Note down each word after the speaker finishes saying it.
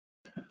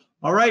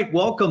All right,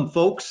 welcome,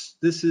 folks.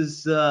 This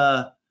is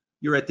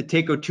you're at the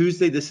Taco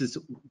Tuesday. This is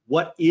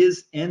what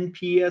is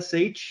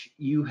NPSH.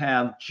 You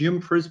have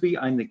Jim Frisbee.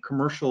 I'm the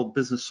Commercial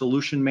Business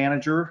Solution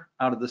Manager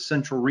out of the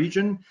Central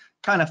Region,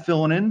 kind of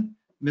filling in.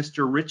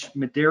 Mr. Rich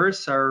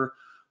Medairos, our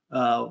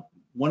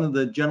one of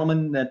the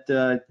gentlemen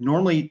that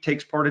normally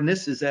takes part in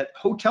this, is at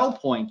Hotel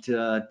Point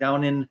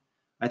down in,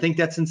 I think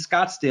that's in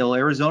Scottsdale,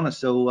 Arizona.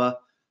 So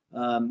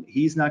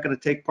he's not going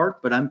to take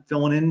part, but I'm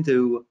filling in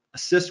to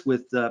assist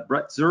with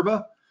Brett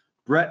Zerba.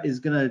 Brett is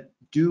going to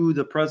do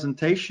the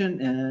presentation,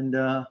 and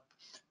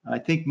I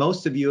think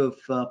most of you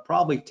have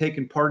probably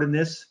taken part in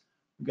this.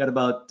 We've got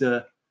about,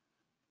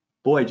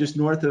 just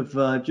north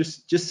of,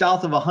 just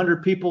south of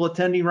 100 people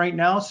attending right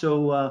now.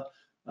 So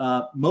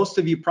most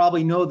of you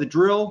probably know the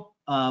drill,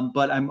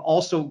 but I'm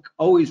also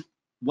always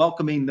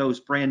welcoming those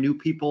brand new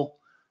people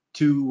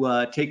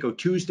to Taco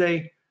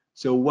Tuesday.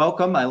 So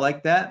welcome. I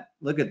like that.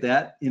 Look at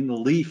that in the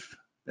leaf.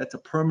 That's a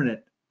permanent.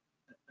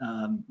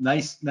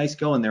 Nice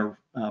going there,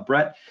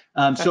 Brett.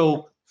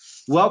 So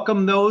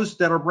welcome those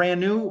that are brand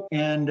new,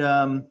 and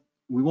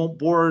we won't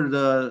bore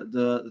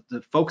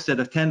the folks that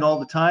attend all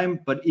the time,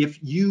 but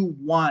if you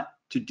want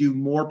to do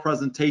more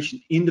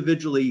presentation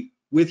individually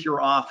with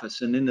your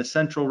office and in the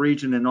Central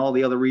Region and all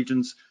the other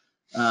regions,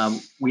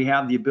 we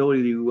have the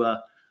ability to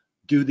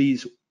do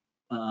these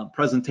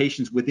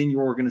presentations within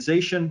your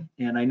organization.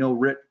 And I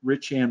know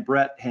Rich and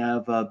Brett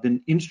have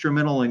been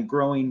instrumental in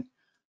growing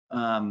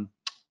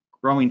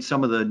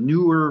some of the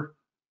newer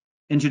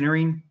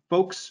engineering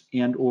folks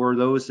and or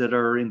those that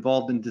are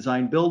involved in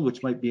design build,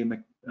 which might be a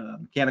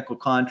mechanical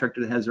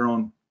contractor that has their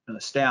own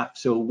staff.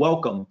 So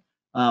welcome.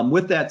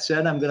 With that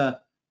said, I'm going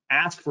to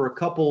ask for a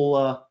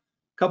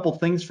couple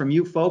things from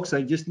you folks.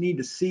 I just need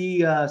to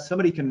see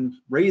somebody can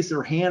raise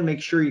their hand,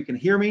 make sure you can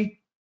hear me,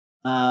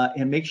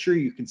 and make sure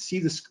you can see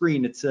the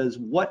screen. It says,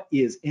 what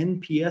is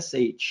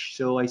NPSH?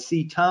 So I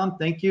see Tom,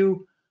 thank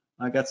you.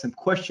 I got some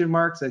question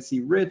marks. I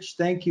see Rich,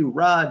 thank you.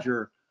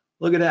 Roger.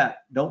 Look at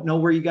that. Don't know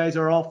where you guys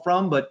are all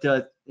from, but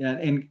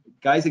and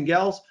guys and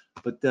gals,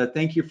 but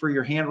thank you for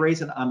your hand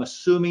raising. I'm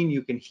assuming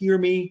you can hear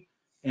me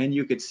and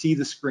you could see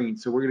the screen.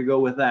 So we're going to go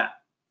with that.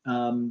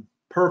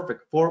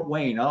 Perfect. Fort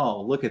Wayne.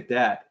 Oh, look at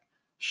that.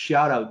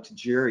 Shout out to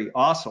Jerry.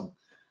 Awesome.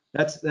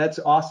 That's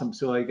awesome.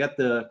 So I got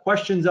the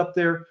questions up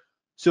there.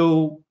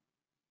 So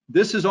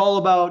this is all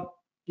about,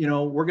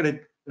 we're going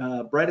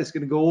to, Brett is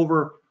going to go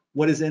over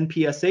what is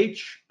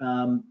NPSH.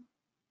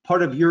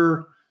 Part of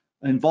your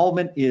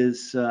involvement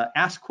is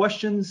ask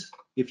questions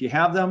if you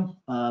have them.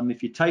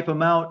 If you type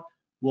them out,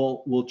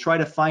 we'll try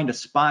to find a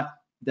spot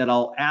that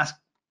I'll ask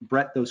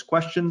Brett those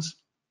questions.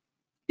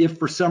 If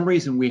for some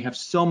reason we have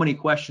so many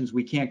questions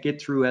we can't get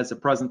through as a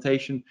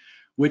presentation,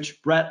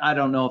 which Brett, I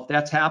don't know if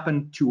that's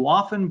happened too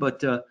often,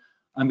 but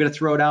I'm going to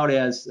throw it out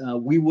as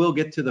we will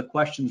get to the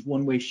questions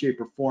one way,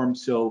 shape, or form.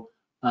 So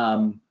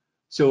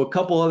a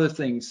couple other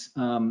things.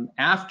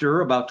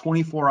 After about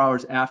 24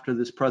 hours after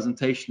this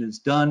presentation is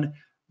done,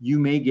 you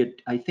may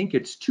get, I think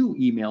it's 2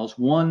 emails.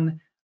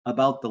 One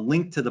about the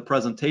link to the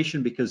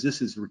presentation, because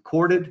this is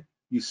recorded.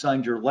 You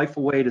signed your life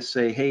away to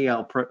say, hey,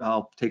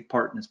 I'll take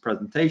part in this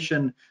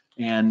presentation.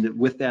 And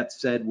with that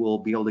said, we'll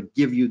be able to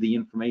give you the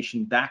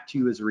information back to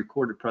you as a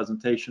recorded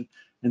presentation.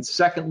 And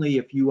secondly,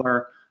 if you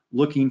are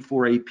looking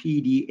for a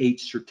PDH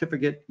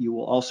certificate, you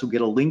will also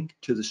get a link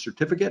to the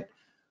certificate.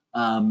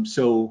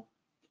 So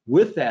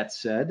with that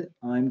said,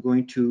 I'm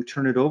going to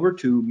turn it over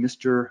to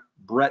Mr.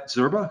 Brett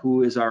Zerba,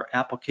 who is our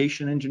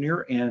application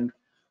engineer and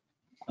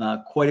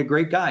quite a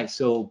great guy.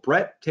 So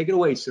Brett, take it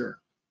away, sir.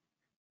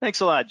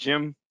 Thanks a lot,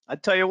 Jim. I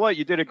tell you what,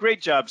 you did a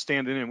great job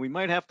standing in. We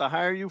might have to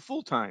hire you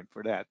full-time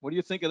for that. What do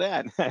you think of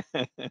that?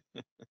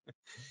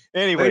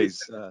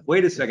 Anyways,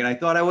 wait a second. I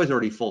thought I was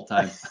already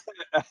full-time.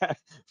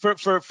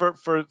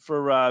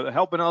 for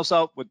helping us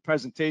out with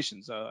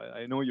presentations.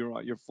 I know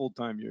you're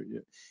full-time.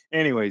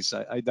 Anyways,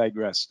 I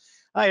digress.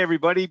 Hi,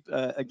 everybody.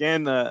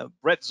 Again,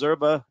 Brett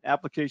Zerba,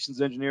 applications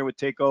engineer with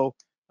Taco.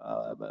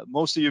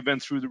 Most of you have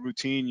been through the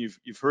routine.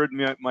 You've heard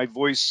my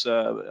voice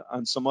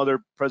on some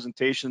other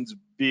presentations,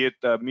 be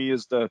it me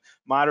as the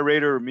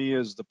moderator or me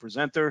as the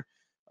presenter.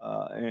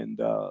 And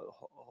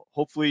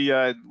hopefully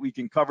we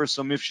can cover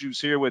some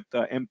issues here with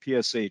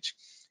NPSH.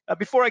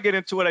 Before I get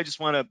into it, I just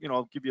want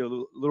to give you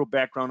a little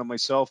background on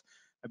myself.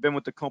 I've been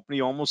with the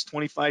company almost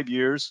 25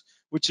 years,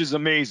 which is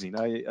amazing.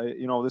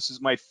 This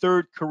is my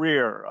 3rd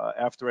career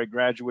after I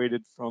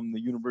graduated from the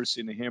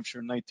University of New Hampshire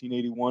in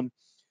 1981.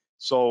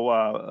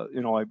 So,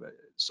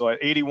 so at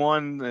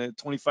 81,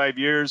 25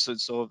 years, and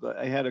so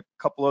I had a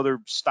couple other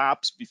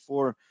stops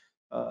before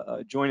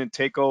joining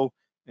Taco,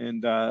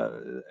 and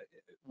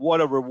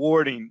what a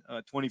rewarding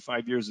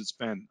 25 years it's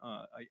been.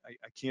 I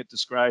can't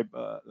describe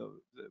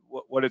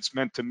what it's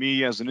meant to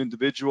me as an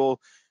individual,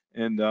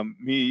 and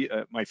me,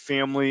 my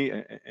family,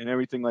 and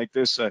everything like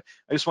this. I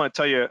just want to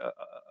tell you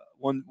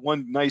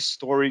one nice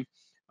story.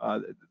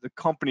 The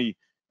company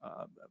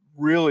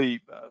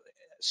really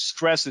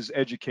stresses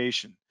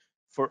education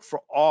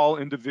for all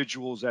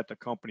individuals at the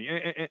company.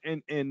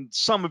 And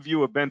some of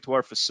you have been to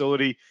our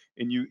facility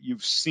and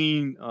you've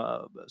seen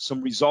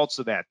some results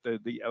of that,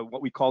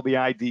 what we call the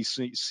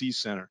IDC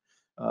Center.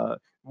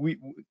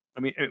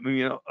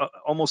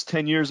 Almost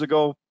 10 years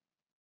ago,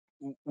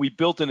 we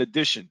built an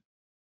addition.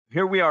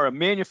 Here we are, a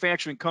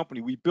manufacturing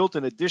company. We built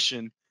an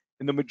addition,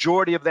 and the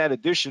majority of that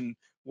addition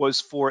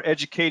was for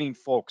educating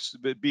folks,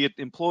 be it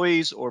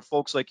employees or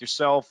folks like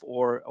yourself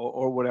or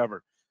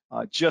whatever.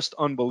 Just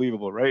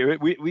unbelievable, right?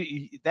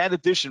 That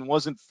addition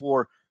wasn't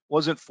for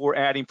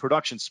adding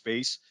production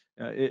space.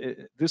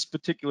 This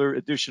particular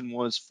addition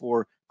was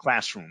for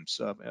classrooms,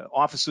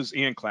 offices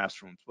and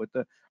classrooms. But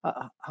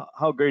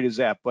how great is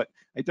that? But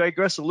I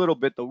digress a little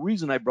bit. The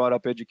reason I brought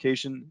up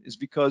education is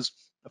because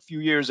a few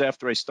years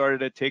after I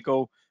started at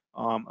TACO,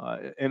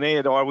 and they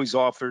had always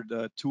offered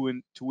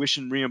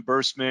tuition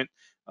reimbursement,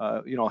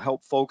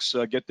 help folks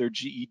get their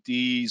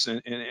GEDs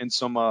and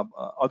some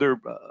other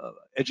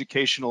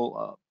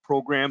educational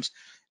programs.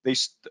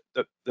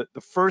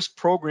 The first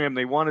program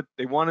they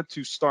wanted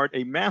to start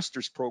a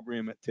master's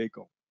program at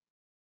TACO.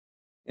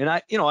 And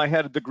I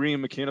had a degree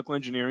in mechanical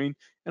engineering,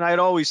 and I had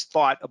always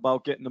thought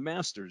about getting a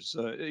master's,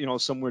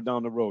 somewhere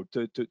down the road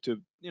to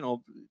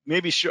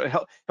maybe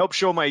help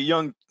show my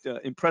young,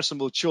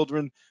 impressionable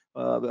children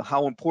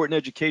how important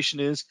education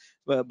is.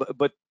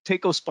 But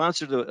TACO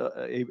sponsored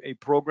a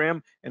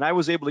program, and I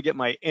was able to get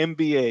my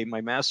MBA,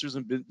 my Master's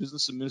in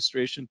Business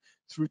Administration,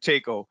 through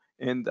TACO,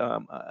 and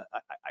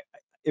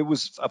it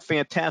was a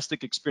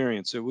fantastic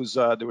experience. It was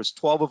there was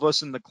 12 of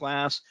us in the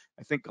class.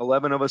 I think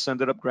 11 of us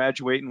ended up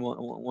graduating.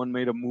 One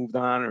may have moved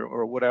on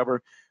or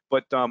whatever.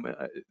 But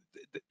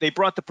they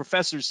brought the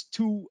professors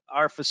to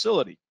our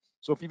facility.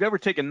 So if you've ever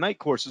taken night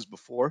courses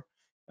before,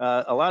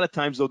 a lot of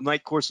times those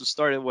night courses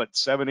start at what,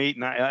 7, 8,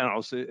 9. I don't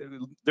know. So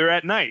they're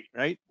at night,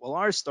 right? Well,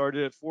 ours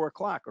started at 4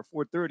 o'clock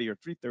or 4:30 or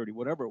 3:30,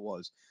 whatever it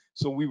was.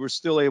 So we were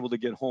still able to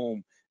get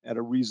home at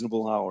a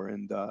reasonable hour,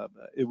 and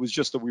it was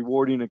just a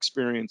rewarding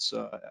experience.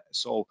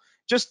 So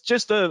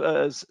just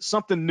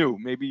something new.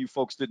 Maybe you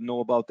folks didn't know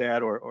about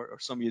that, or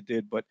some of you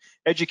did, but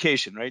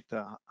education, right?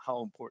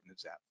 How important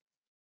is that?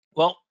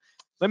 Well,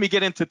 let me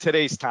get into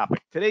today's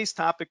topic. Today's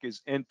topic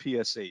is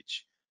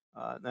NPSH.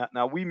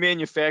 Now we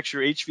manufacture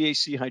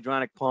HVAC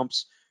hydronic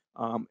pumps,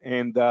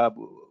 and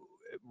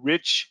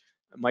Rich,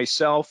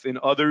 myself, and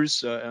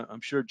others,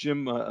 I'm sure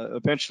Jim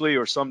eventually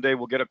or someday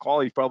will get a call.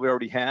 He probably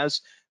already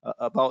has,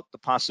 about the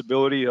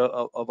possibility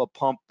of a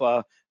pump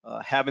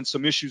having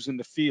some issues in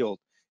the field,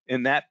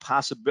 and that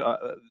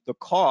the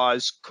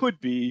cause could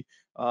be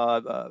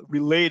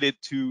related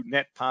to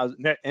net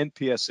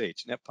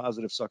NPSH, net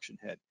positive suction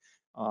head.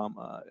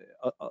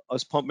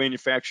 Us pump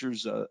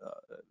manufacturers,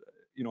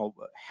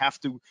 have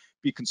to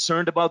be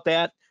concerned about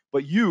that,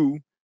 but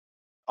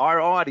our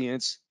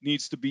audience,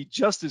 needs to be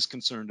just as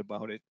concerned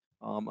about it.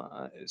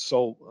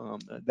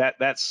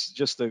 That's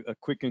just a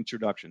quick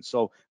introduction.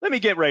 So let me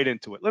get right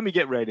into it.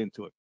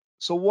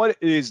 So what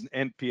is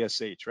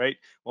NPSH, right?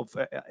 Well,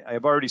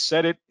 I've already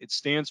said it. It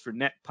stands for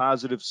net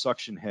positive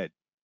suction head.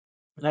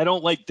 And I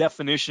don't like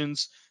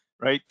definitions,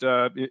 right?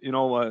 I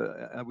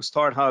was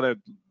taught how to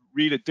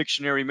read a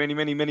dictionary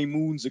many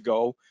moons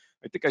ago.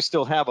 I think I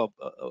still have a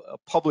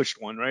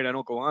published one, right? I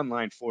don't go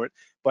online for it,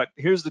 but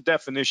here's the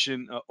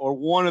definition, or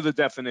one of the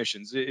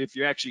definitions. If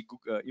you actually,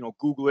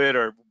 Google it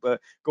or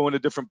go into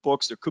different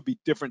books, there could be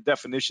different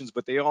definitions,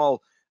 but they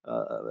all,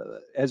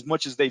 as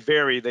much as they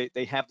vary,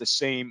 they have the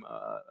same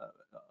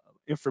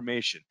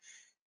information.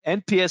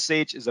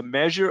 NPSH is a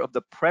measure of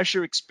the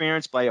pressure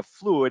experienced by a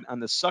fluid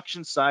on the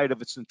suction side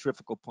of its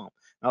centrifugal pump.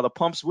 Now, the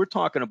pumps we're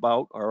talking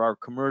about are our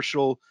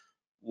commercial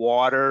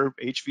water,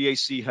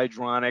 HVAC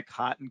hydronic,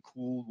 hot and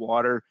cooled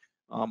water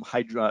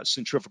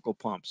centrifugal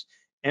pumps.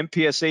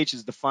 NPSH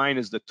is defined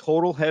as the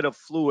total head of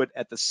fluid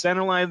at the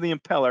center line of the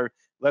impeller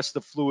less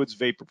the fluid's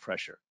vapor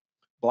pressure.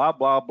 Blah,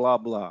 blah, blah,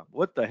 blah.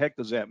 What the heck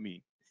does that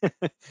mean?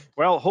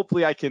 Well,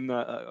 hopefully I can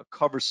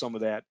cover some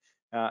of that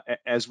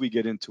as we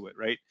get into it,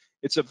 right?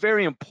 It's a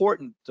very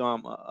important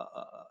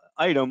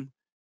item,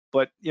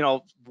 but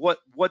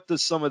what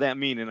does some of that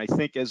mean? And I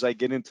think as I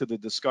get into the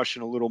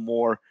discussion a little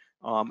more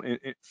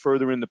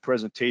further in the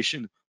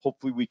presentation,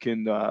 hopefully we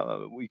can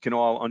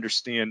all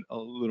understand a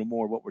little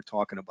more what we're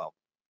talking about.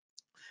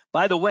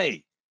 By the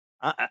way,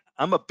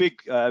 I'm a big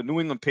New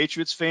England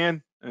Patriots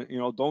fan.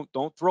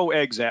 Don't throw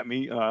eggs at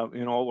me,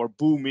 or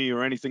boo me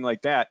or anything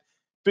like that.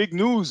 Big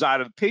news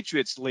out of the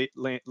Patriots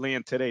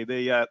land today.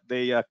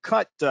 They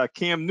cut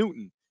Cam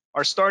Newton.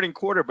 Our starting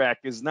quarterback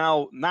is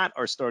now not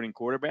our starting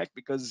quarterback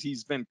because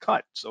he's been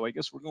cut. So I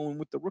guess we're going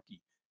with the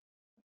rookie.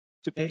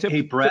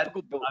 Hey, Brett.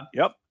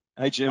 Yep.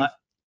 Hi, Jim.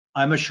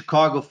 I'm a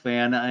Chicago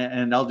fan,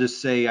 and I'll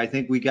just say I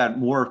think we got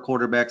more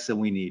quarterbacks than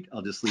we need.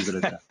 I'll just leave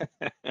it at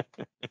that.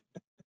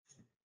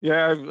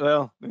 Yeah,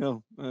 well,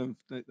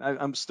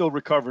 I'm still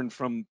recovering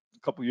from a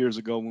couple years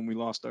ago when we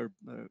lost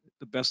the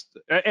best.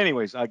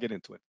 Anyways, I'll get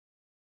into it.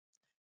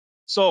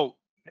 So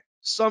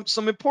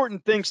some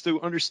important things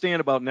to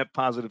understand about net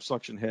positive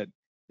suction head.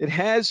 It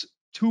has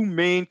two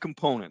main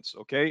components,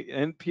 okay?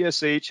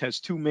 NPSH has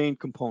two main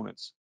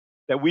components.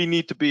 that we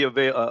need to be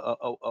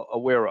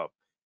aware of.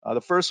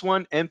 The first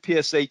one,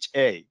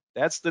 NPSHa.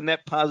 That's the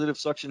net positive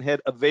suction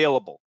head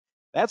available.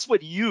 That's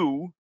what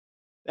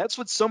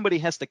somebody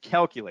has to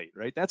calculate,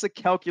 right? That's a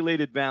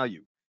calculated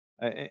value.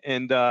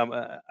 And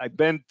I've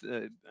been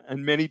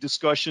in many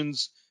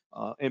discussions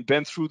and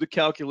been through the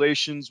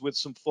calculations with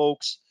some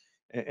folks.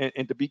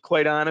 And to be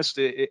quite honest,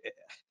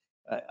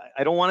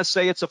 I don't want to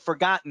say it's a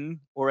forgotten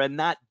or a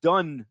not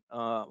done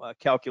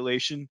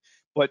calculation,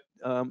 but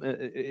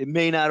it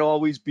may not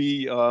always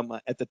be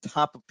at the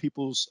top of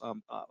people's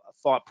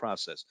thought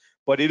process.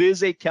 But it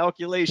is a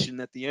calculation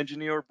that the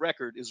engineer of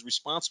record is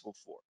responsible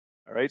for.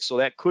 All right, so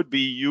that could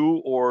be you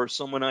or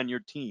someone on your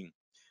team,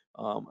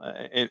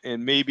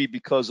 and maybe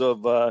because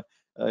of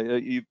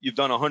you've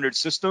done 100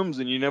 systems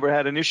and you never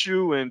had an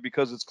issue, and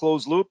because it's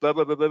closed loop, blah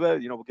blah blah blah blah.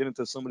 You know, we'll get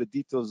into some of the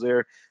details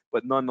there,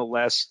 but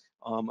nonetheless,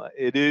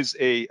 it is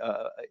a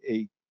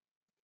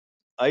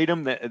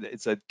item that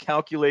it's a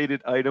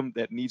calculated item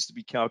that needs to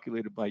be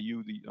calculated by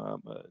you,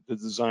 the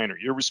designer.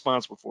 You're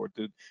responsible for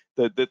it.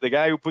 The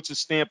guy who puts a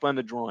stamp on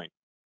the drawing.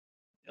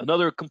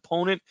 Another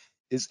component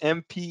is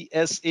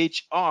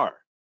NPSHr.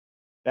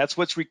 That's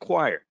what's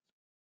required.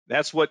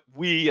 That's what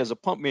we as a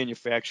pump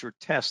manufacturer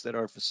test at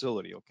our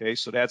facility, okay?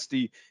 So that's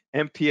the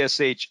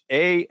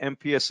NPSHa,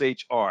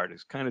 NPSHr.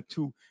 There's kind of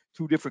two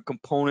different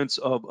components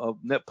of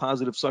net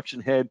positive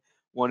suction head.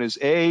 One is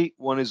A,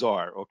 one is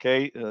R,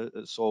 okay?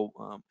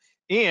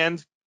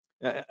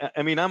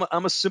 I mean,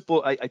 I'm a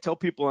simple, I tell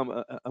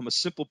people I'm a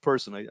simple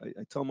person. I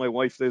tell my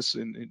wife this,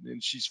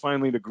 and she's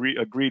finally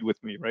agreed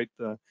with me, right?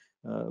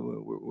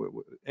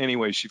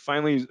 Anyway, she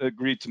finally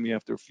agreed to me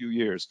after a few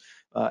years.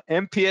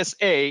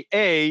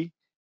 NPSHa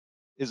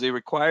is a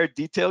required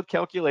detailed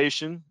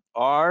calculation.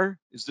 R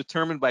is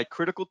determined by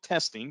critical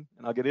testing,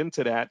 and I'll get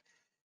into that.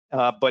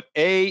 But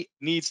A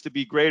needs to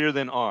be greater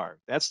than R.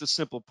 That's the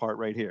simple part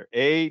right here.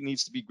 A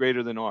needs to be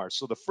greater than R.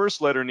 So the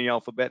first letter in the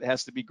alphabet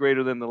has to be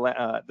greater than the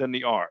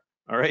R.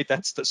 All right,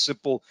 that's the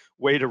simple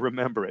way to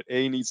remember it.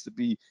 A needs to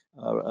be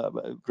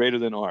greater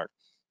than R.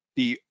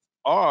 The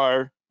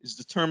R is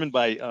determined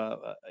by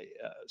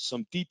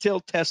some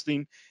detailed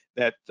testing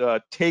that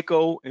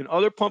TACO and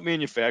other pump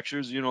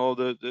manufacturers, you know,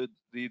 the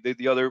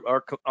other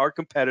our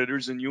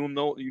competitors, and you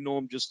know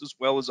them just as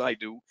well as I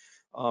do.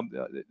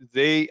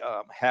 They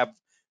have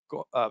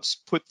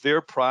put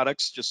their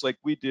products, just like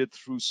we did,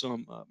 through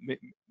some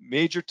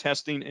major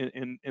testing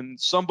in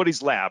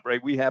somebody's lab,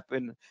 right? We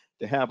happen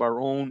to have our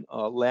own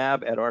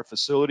lab at our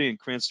facility in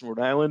Cranston, Rhode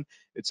Island.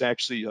 It's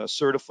actually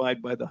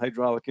certified by the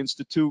Hydraulic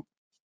Institute.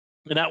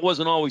 And that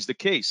wasn't always the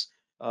case.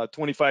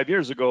 25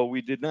 years ago,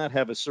 we did not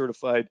have a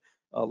certified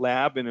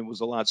lab, and it was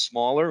a lot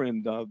smaller,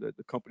 and the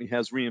company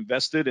has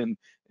reinvested, and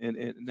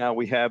now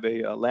we have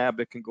a lab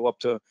that can go up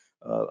to,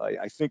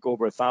 I think,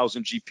 over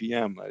 1,000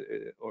 GPM,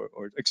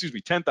 or excuse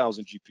me,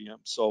 10,000 GPM.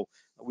 So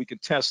we can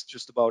test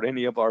just about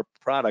any of our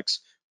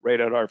products right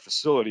at our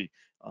facility,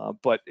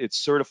 but it's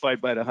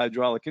certified by the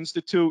Hydraulic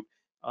Institute.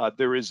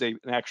 There is an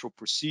actual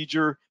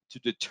procedure to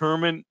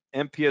determine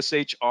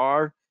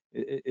NPSHr.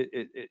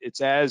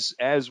 It's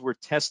as we're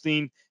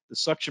testing the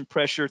suction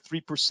pressure,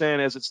 3%,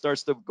 as it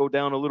starts to go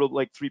down a little,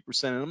 like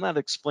 3%. And I'm not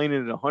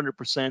explaining it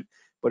 100%,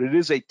 but it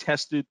is a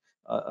tested,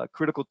 a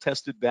critical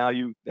tested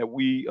value that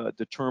we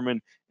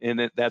determine,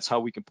 and that's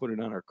how we can put it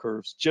on our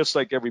curves, just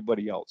like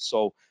everybody else.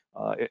 So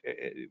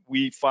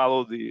we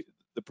follow the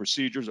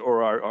procedures,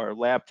 or our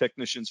lab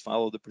technicians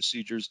follow the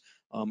procedures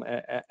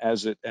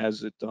as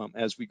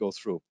we go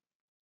through.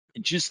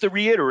 And just to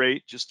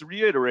reiterate,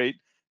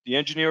 the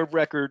engineer of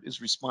record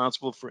is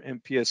responsible for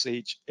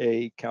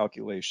NPSHa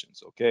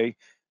calculations, okay?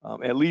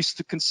 At least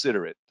to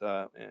consider it.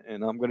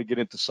 And I'm going to get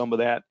into some of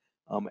that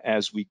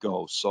as we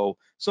go. So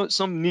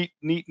some neat,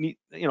 you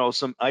know,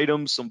 some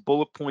items, some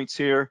bullet points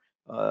here.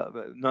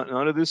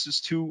 None of this is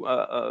too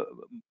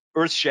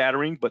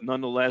earth-shattering, but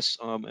nonetheless,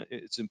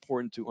 it's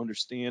important to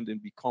understand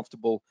and be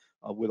comfortable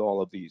with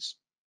all of these.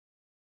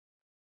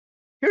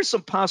 Here's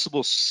some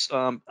possible,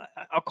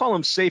 I'll call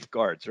them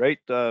safeguards, right?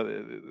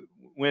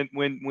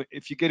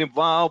 If you get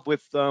involved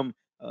with, you know,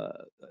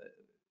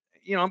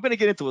 I'm going to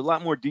get into a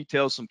lot more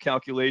details, some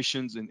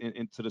calculations, and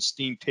into the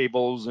steam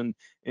tables and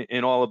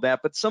all of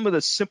that. But some of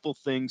the simple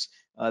things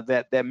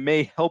that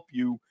may help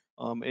you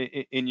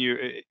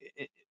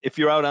if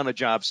you're out on a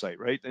job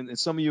site, right? And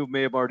some of you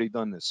may have already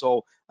done this.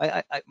 So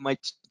my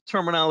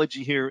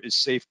terminology here is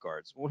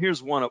safeguards. Well,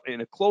 here's one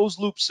in a closed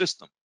loop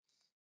system.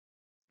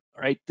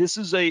 All right, this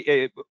is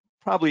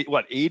probably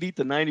what 80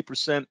 to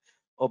 90%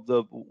 of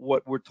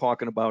what we're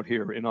talking about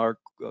here in our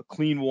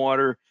clean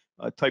water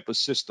type of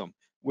system,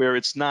 where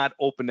it's not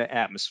open to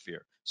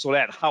atmosphere. So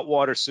that hot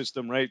water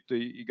system, right?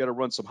 You got to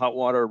run some hot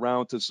water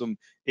around to some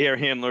air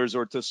handlers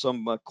or to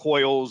some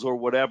coils or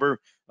whatever,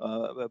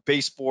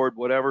 baseboard,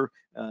 whatever,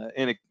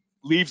 and it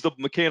leaves the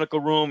mechanical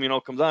room. You know,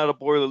 comes out of the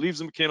boiler, leaves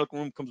the mechanical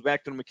room, comes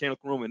back to the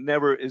mechanical room, and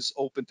never is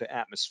open to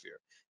atmosphere.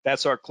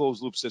 That's our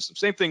closed loop system.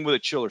 Same thing with a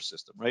chiller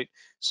system, right?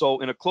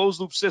 So in a closed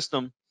loop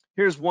system,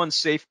 here's one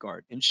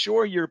safeguard.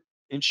 Ensure your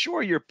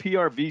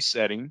PRV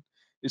setting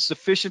is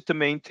sufficient to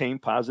maintain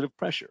positive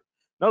pressure.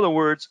 In other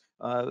words,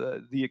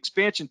 the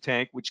expansion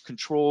tank, which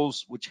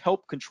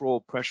help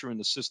control pressure in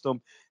the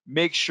system,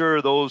 make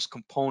sure those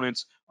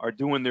components are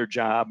doing their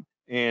job.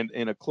 And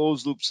in a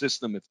closed loop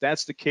system, if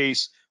that's the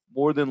case,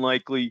 more than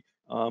likely,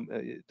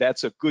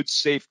 that's a good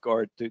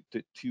safeguard to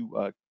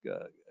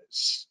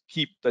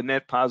keep the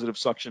net positive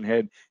suction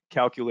head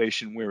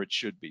calculation where it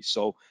should be.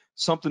 So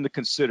something to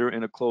consider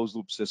in a closed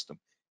loop system.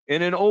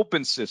 In an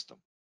open system,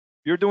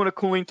 if you're doing a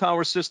cooling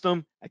tower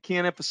system, I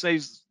can't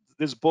emphasize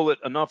this bullet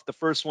enough. The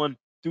first one,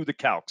 do the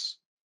calcs.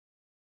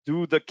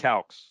 Do the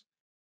calcs.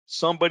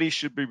 Somebody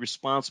should be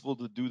responsible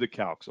to do the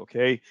calcs,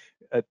 okay?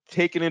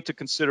 Take it into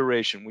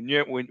consideration. When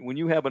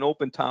you have an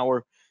open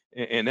tower,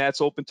 and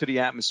that's open to the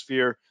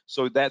atmosphere,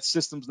 so that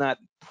system's not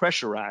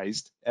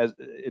pressurized, as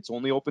it's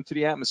only open to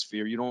the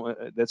atmosphere. You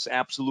don't, that's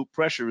absolute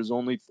pressure is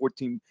only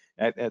 14,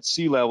 at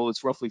sea level,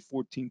 it's roughly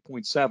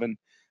 14.7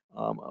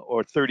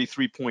 or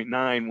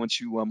 33.9 once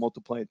you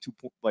multiply it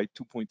by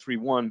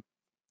 2.31.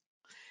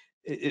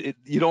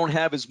 You don't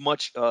have as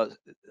much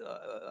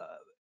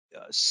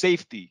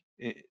safety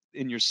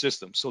in your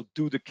system. So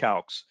do the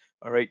calcs,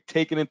 all right?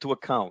 Take it into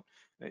account.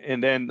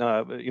 And then,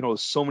 you know,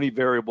 so many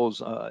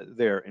variables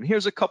there. And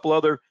here's a couple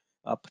other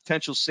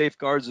potential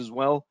safeguards as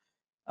well.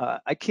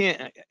 I'm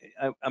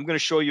going to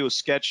show you a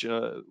sketch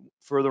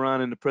further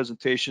on in the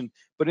presentation,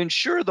 but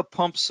ensure the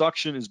pump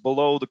suction is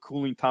below the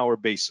cooling tower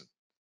basin.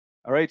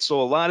 All right,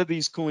 so a lot of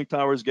these cooling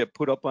towers get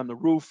put up on the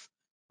roof,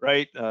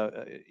 right?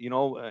 You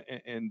know,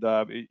 and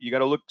you got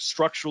to look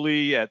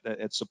structurally at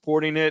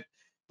supporting it,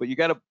 but you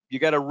got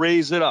to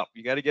raise it up.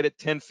 You got to get it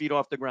 10 feet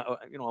off the ground.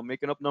 You know, I'm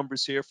making up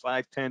numbers here: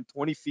 5, 10,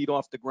 20 feet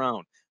off the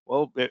ground.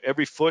 Well,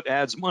 every foot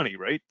adds money,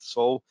 right?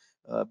 So,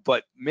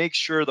 but make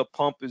sure the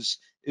pump is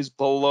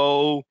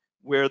below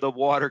where the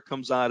water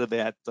comes out of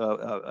that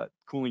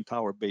cooling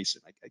tower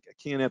basin. I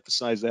can't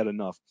emphasize that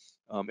enough.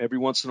 Every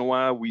once in a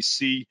while, we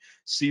see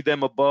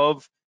them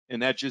above,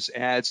 and that just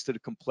adds to the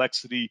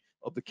complexity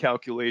of the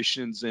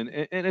calculations, and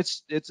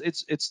it's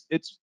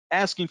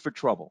asking for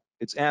trouble.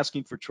 It's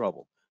asking for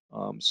trouble.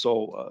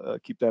 So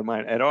keep that in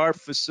mind. At our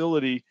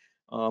facility,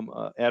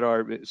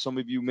 some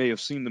of you may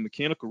have seen the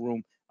mechanical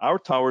room. Our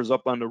tower's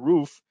up on the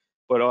roof,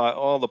 but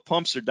all the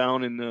pumps are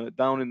down in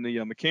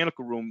the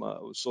mechanical room,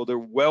 so they're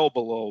well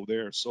below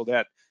there. So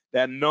that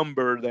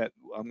number that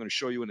I'm going to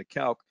show you in the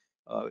calc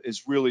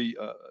is really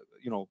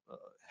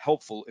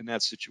helpful in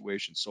that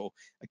situation. So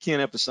I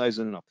can't emphasize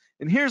it enough.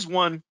 And here's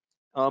one: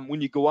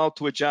 when you go out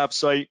to a job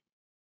site,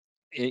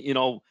 you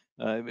know,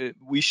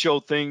 we show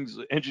things,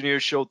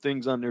 engineers show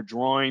things on their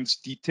drawings,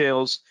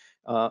 details,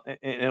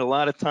 and a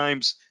lot of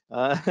times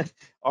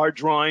our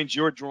drawings,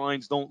 your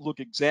drawings don't look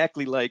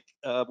exactly like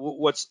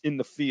what's in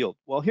the field.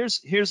 Well,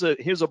 here's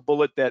a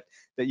bullet that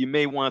you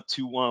may want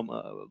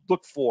to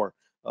look for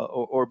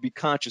or be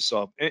conscious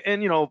of.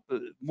 And you know,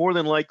 more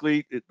than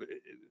likely,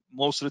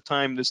 most of the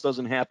time this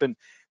doesn't happen,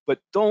 but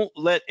don't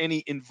let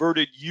any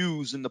inverted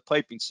U's in the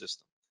piping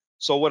system.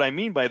 So what I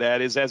mean by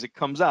that is, as it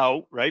comes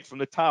out right from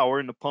the tower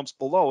and the pumps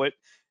below it,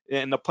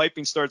 and the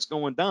piping starts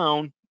going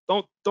down,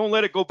 don't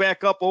let it go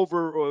back up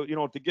over, you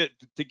know, to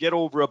get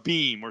over a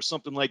beam or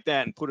something like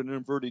that and put an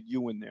inverted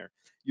U in there.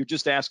 You're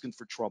just asking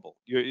for trouble,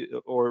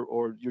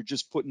 or you're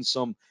just putting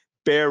some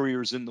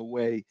barriers in the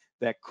way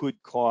that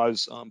could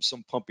cause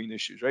some pumping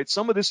issues, right?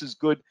 Some of this is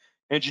good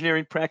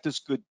engineering practice,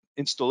 good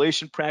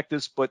installation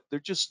practice, but they're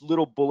just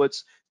little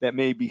bullets that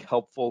may be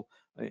helpful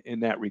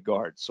in that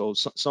regard. So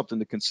something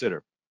to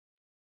consider.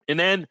 And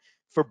then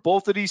for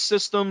both of these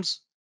systems,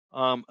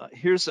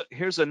 here's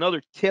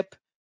another tip: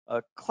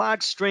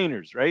 clog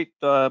strainers, right?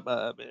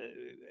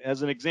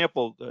 As an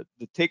example, the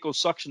Taco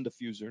suction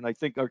diffuser, and I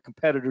think our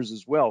competitors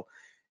as well.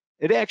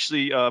 It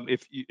actually,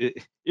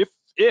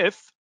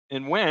 if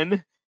and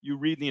when you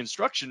read the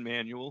instruction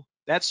manual,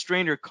 that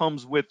strainer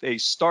comes with a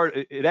start.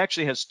 It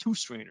actually has two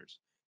strainers: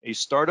 a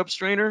startup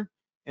strainer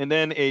and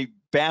then a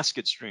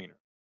basket strainer.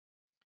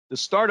 The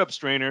startup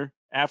strainer,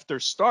 after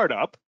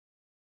startup,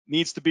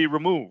 needs to be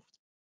removed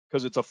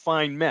because it's a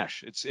fine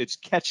mesh. It's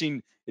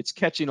catching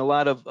a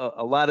lot of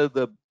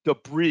the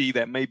debris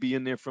that may be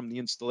in there from the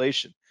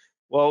installation.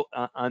 Well,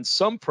 on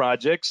some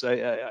projects,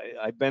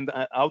 I've been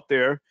out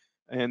there,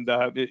 and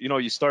you know,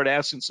 you start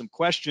asking some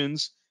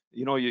questions.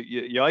 You know,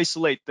 you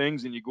isolate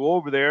things, and you go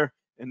over there,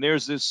 and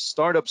there's this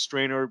startup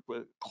strainer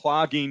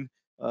clogging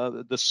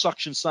the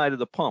suction side of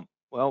the pump.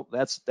 Well,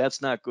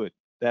 that's not good.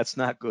 That's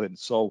not good.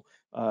 So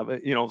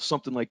you know,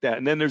 something like that.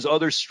 And then there's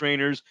other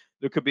strainers.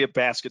 There could be a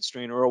basket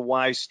strainer or a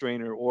Y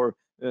strainer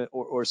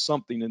or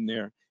something in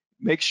there.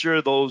 Make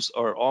sure those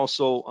are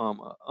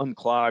also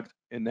unclogged,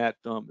 and that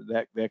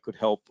could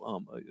help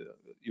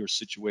your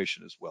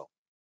situation as well.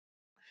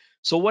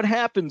 So what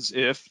happens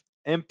if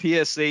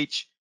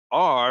NPSHr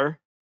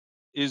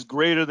is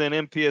greater than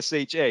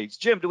NPSHa?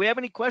 Jim, do we have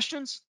any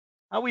questions?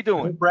 How are we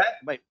doing? Brett,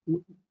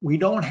 we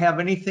don't have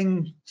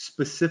anything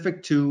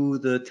specific to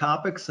the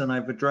topics, and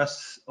I've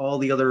addressed all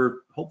the other,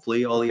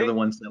 hopefully all the other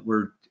ones that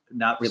were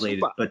not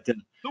related, but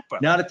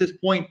not at this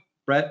point,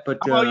 Brett. But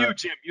how about you,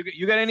 Jim?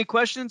 You got any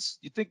questions?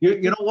 You think?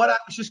 You know what? I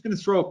was just going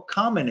to throw a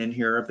comment in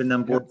here. I've been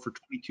on board for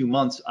 22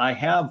 months. I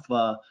have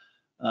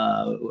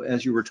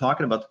as you were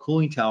talking about the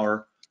cooling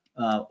tower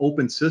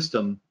open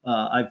system,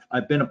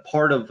 I've been a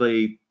part of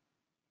a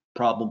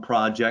problem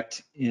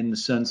project in the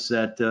sense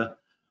that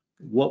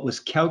what was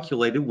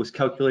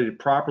calculated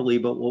properly,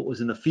 but what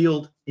was in the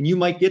field, and you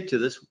might get to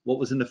this, what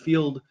was in the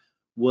field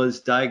was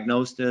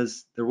diagnosed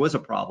as there was a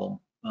problem.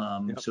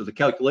 Yep. So the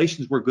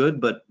calculations were good,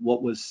 but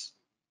what was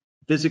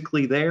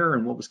physically there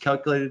and what was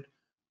calculated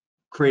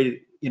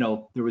created,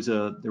 there was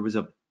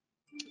a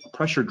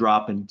pressure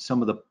drop in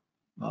some of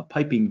the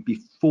piping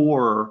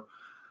before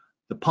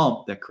the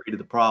pump that created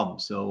the problem.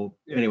 So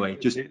anyway,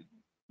 just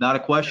not a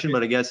question,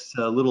 but I guess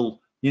a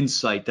little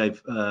insight.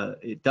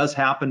 It does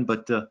happen,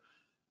 but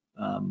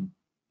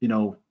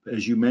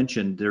as you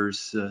mentioned,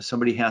 there's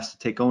somebody has to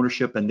take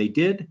ownership, and they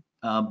did,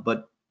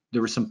 but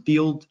there was some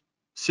field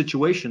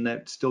situation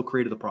that still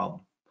created the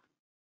problem.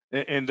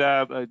 And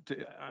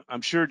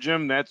I'm sure,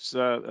 Jim, that's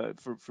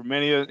for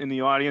many in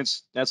the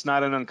audience, that's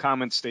not an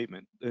uncommon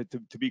statement,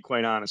 to be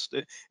quite honest,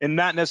 and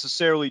not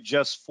necessarily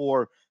just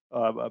for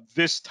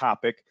this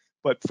topic,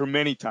 but for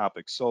many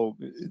topics. So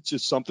it's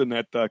just something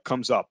that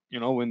comes up,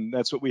 and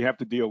that's what we have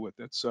to deal with.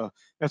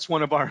 That's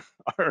one of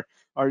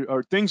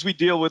our things we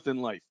deal with in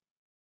life.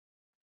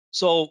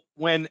 So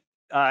when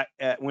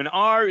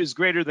R is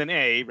greater than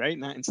A, right?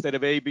 Not instead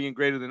of A being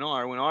greater than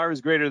R, when R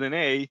is greater than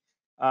A,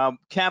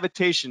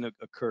 cavitation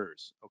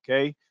occurs.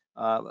 Okay.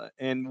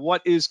 And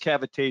what is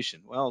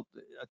cavitation? Well,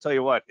 I'll tell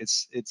you what,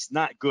 it's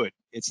not good.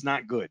 It's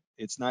not good.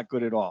 It's not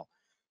good at all.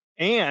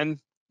 And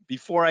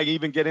before I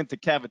even get into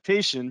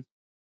cavitation,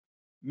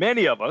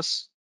 many of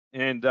us,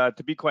 and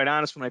to be quite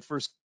honest, when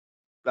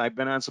I've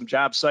been on some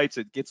job sites,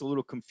 it gets a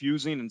little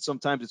confusing, and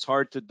sometimes it's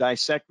hard to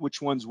dissect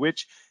which one's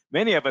which.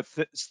 Many of us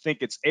think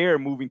it's air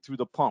moving through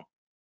the pump.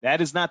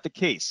 That is not the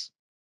case.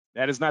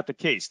 That is not the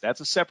case.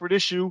 That's a separate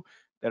issue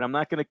that I'm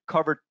not going to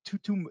cover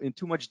in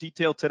too much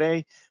detail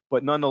today,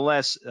 but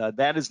nonetheless,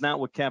 that is not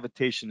what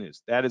cavitation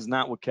is. That is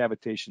not what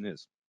cavitation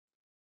is.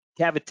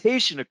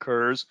 Cavitation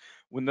occurs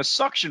when the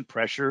suction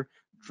pressure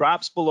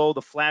drops below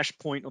the flash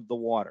point of the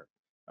water.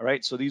 All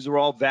right, so these are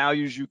all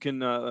values you can,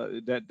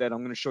 that I'm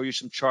going to show you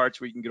some charts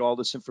where you can get all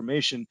this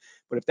information.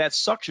 But if that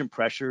suction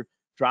pressure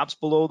drops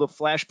below the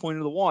flash point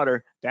of the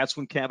water, that's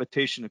when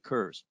cavitation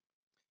occurs.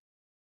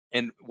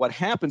 And what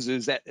happens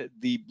is that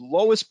the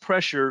lowest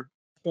pressure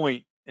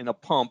point in a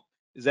pump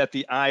is at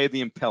the eye of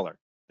the impeller.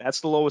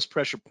 That's the lowest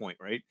pressure point,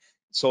 right?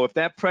 So if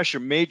that pressure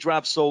may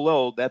drop so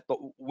low that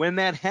when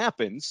that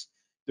happens,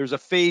 there's a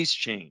phase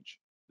change.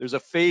 There's a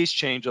phase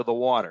change of the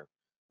water.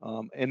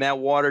 And that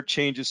water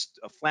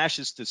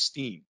flashes to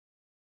steam.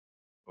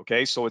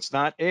 Okay, so it's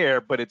not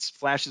air, but it's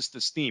flashes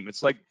to steam.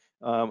 It's like,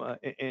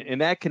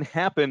 and that can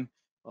happen.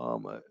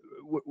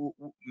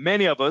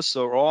 Many of us,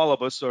 or all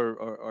of us,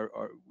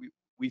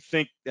 we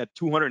think at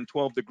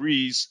 212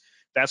 degrees,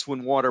 that's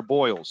when water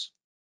boils.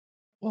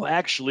 Well,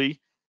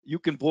 actually, you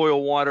can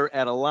boil water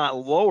at a lot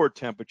lower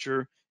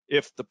temperature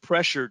if the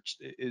pressure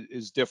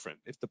is different.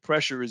 If the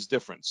pressure is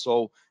different,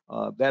 so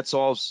that's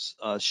all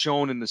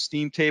shown in the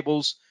steam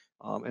tables.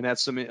 And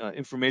that's some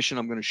information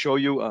I'm going to show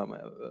you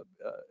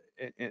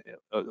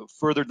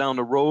further down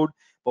the road.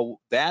 But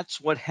that's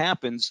what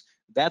happens.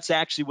 That's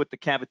actually what the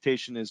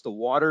cavitation is. The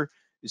water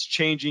is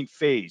changing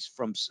phase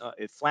from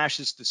it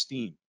flashes to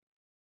steam.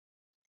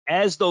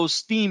 As those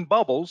steam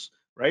bubbles,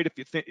 right?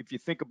 If you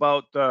think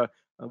about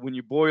when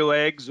you boil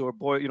eggs or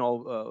boil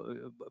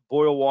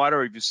water,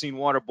 or if you've seen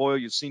water boil,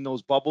 you've seen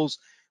those bubbles.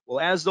 Well,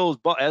 as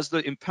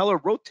the impeller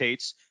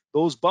rotates,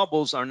 those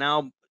bubbles are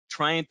now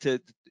trying to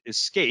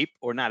escape,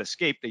 or not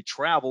escape, they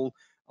travel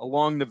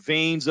along the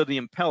vanes of the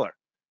impeller.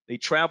 They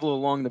travel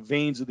along the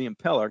vanes of the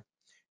impeller,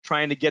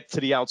 trying to get to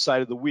the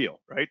outside of the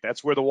wheel, right?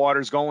 That's where the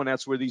water's going.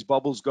 That's where these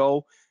bubbles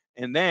go.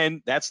 And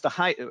then that's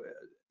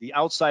the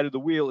outside of the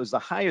wheel is the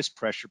highest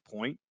pressure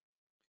point.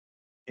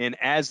 And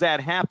as that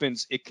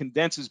happens, it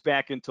condenses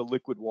back into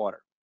liquid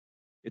water.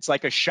 It's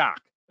like a shock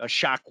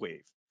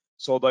wave.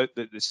 So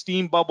the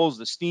steam bubbles,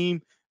 the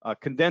steam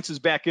condenses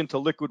back into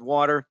liquid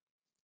water.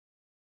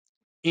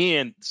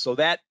 And so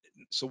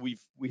we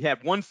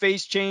have one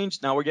phase change.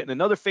 Now we're getting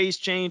another phase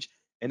change,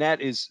 and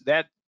that is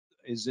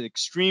an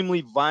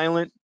extremely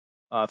violent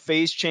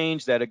phase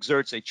change that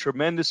exerts a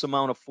tremendous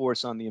amount of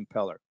force on the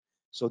impeller.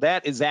 So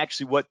that is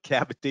actually what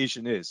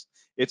cavitation is.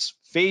 It's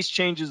phase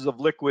changes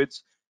of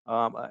liquids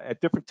at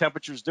different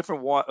temperatures,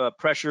 different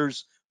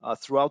pressures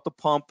throughout the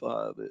pump.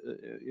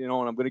 And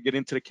I'm going to get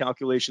into the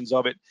calculations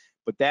of it.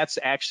 But that's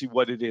actually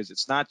what it is.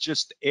 It's not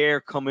just air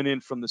coming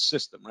in from the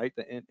system, right?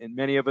 And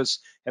many of us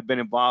have been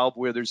involved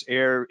where there's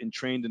air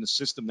entrained in the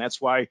system.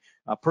 That's why,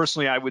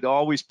 personally, I would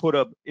always put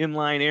a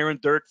inline air and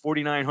dirt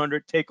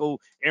 4900 TACO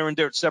air and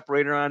dirt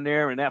separator on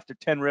there. And after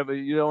 10 rev,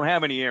 you don't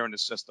have any air in the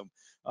system.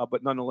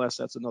 But nonetheless,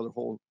 that's another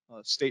whole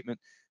statement.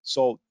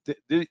 So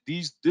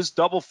this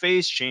double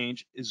phase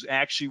change is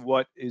actually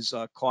what is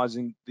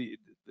causing the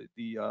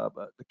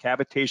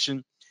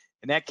cavitation,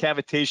 and that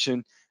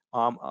cavitation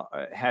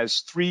has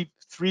three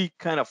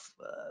kind of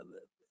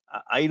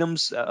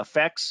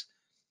effects.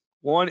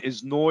 One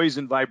is noise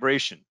and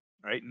vibration,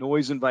 right?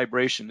 Noise and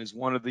vibration is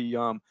one of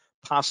the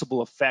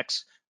possible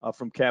effects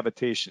from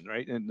cavitation,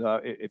 right? And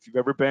if you've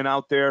ever been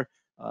out there,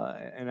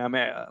 and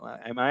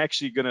I'm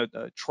actually going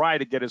to try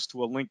to get us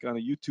to a link on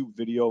a YouTube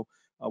video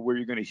where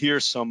you're going to hear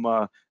some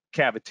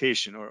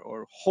cavitation,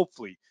 or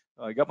hopefully,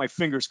 I got my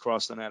fingers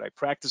crossed on that. I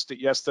practiced it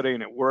yesterday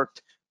and it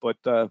worked, but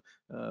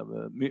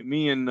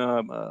me and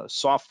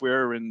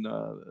software and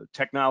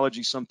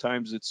technology,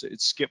 sometimes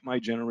it's skipped my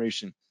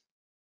generation.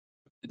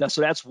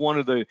 So that's one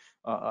of the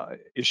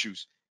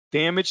issues.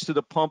 Damage to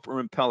the pump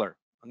or impeller.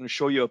 I'm going to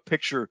show you a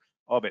picture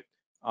of it.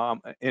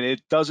 And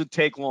it doesn't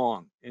take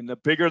long. And the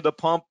bigger the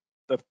pump,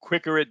 the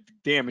quicker it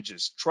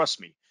damages.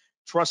 Trust me.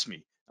 Trust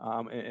me.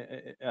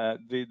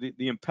 The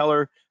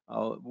impeller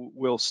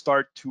will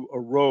start to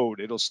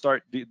erode. It'll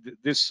start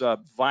this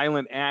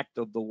violent act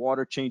of the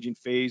water changing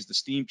phase, the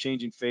steam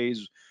changing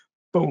phase.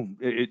 Boom!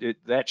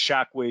 That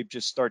shock wave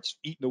just starts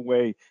eating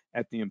away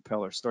at the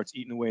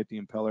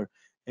impeller,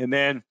 and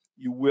then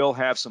you will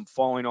have some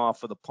falling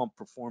off of the pump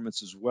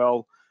performance as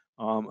well.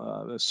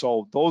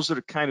 So those are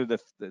the kind of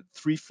the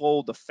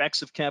threefold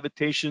effects of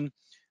cavitation.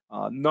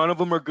 None of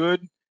them are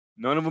good.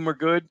 None of them are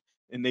good,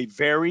 and they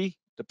vary.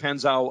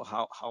 Depends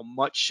how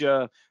much,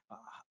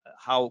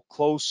 how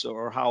close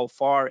or how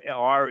far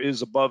R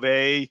is above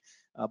A.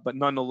 But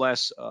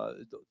nonetheless,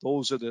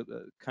 those are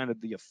the kind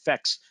of the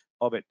effects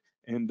of it.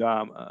 And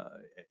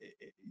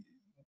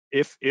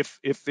if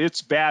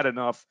it's bad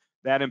enough,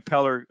 that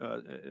impeller,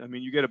 I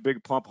mean, you get a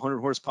big pump, 100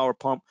 horsepower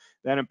pump,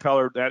 that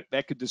impeller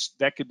that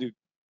could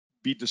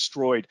be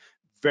destroyed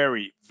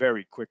very,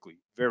 very quickly,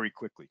 very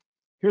quickly.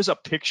 Here's a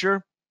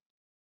picture.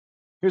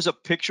 Here's a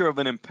picture of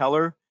an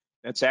impeller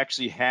that's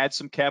actually had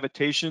some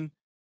cavitation.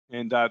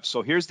 And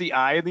so here's the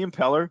eye of the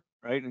impeller,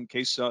 right? In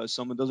case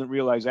someone doesn't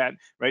realize that,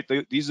 right?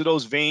 These are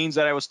those veins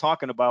that I was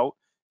talking about.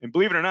 And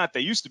believe it or not,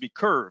 they used to be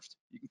curved.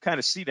 You can kind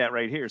of see that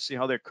right here. See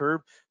how they're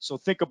curved? So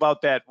think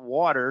about that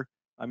water.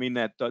 I mean,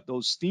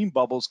 those steam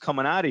bubbles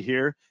coming out of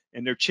here,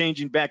 and they're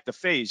changing back the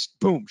phase.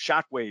 Boom,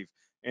 shock wave,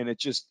 and it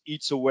just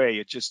eats away.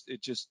 It just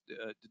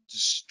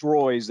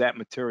destroys that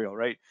material,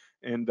 right?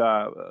 And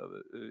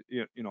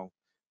you know,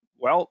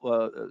 well,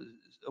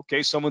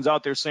 okay, someone's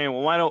out there saying,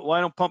 well,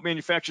 why don't pump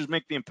manufacturers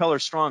make the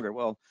impeller stronger?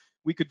 Well,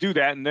 we could do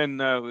that and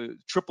then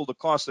triple the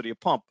cost of the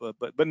pump.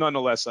 But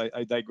nonetheless,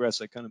 I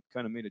digress. I kind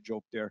of made a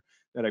joke there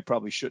that I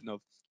probably shouldn't have.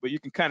 But you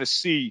can kind of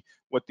see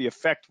what the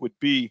effect would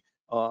be,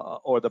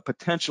 or the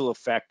potential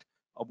effect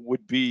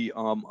would be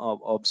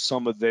of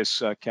some of this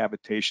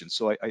cavitation.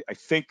 So I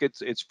think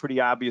it's pretty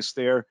obvious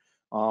there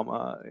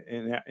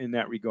in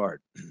that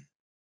regard.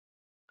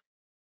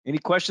 Any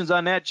questions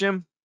on that,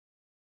 Jim?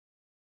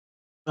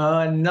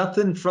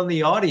 Nothing from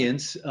the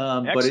audience,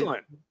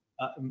 Excellent.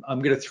 but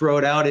I'm going to throw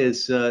it out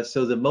as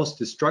so the most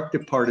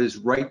destructive part is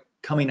right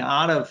coming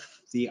out of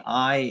the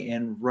eye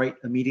and right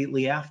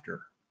immediately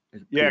after.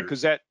 Yeah,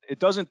 because it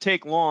doesn't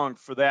take long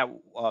for that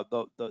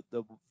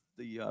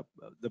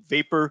the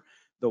vapor,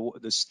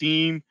 the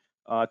steam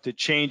to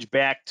change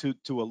back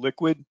to a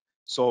liquid.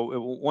 So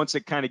once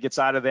it kind of gets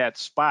out of that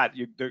spot,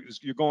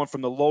 you're going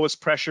from the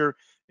lowest pressure,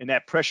 and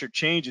that pressure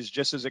changes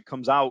just as it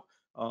comes out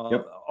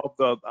Yep.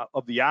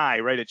 of the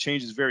eye, right? It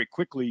changes very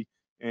quickly,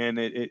 and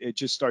it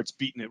just starts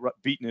beating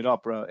it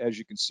up, as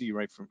you can see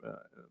right from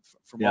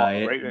Yeah,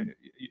 all, right?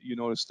 You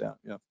notice that,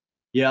 yeah.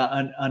 Yeah,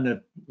 on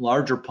the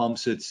larger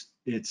pumps,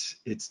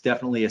 it's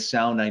definitely a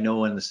sound. I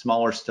know in the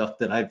smaller stuff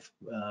that I've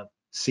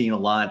seen a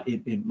lot,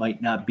 it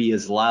might not be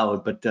as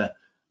loud, but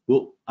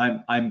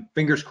I'm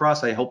fingers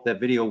crossed. I hope that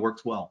video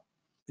works well.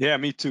 Yeah,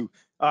 me too.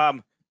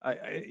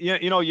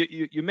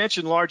 You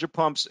mentioned larger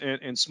pumps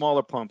and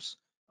smaller pumps.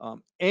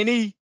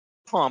 Any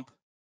pump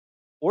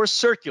or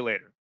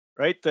circulator,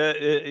 right?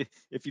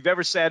 If you've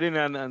ever sat in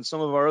on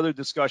some of our other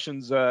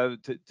discussions,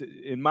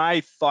 in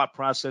my thought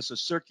process, a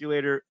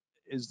circulator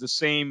is the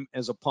same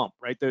as a pump,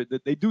 right?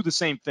 They do the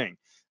same thing.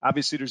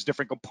 Obviously, there's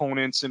different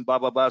components and blah,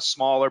 blah, blah,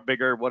 smaller,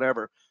 bigger,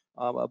 whatever.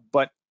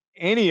 But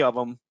any of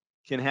them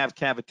can have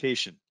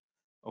cavitation.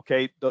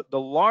 Okay, the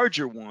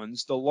larger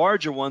ones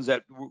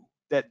that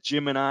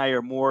Jim and I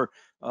are more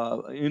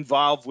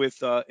involved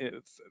with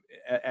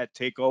at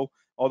TACO.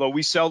 Although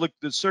we sell the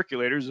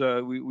circulators,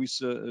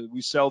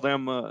 we sell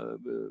them.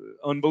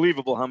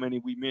 Unbelievable how many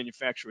we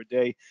manufacture a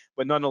day.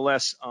 But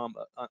nonetheless, on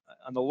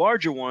the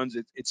larger ones,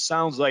 it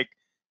sounds like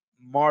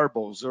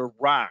marbles or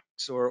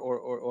rocks,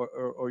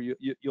 or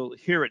you'll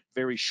hear it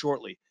very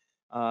shortly.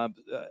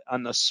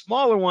 On the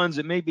smaller ones,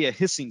 it may be a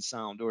hissing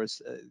sound, or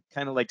it's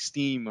kind of like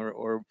steam,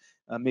 or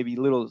maybe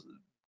little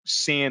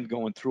sand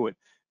going through it.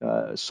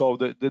 So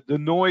the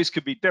noise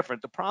could be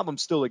different. The problem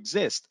still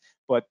exists,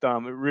 but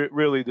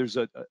really there's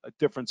a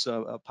difference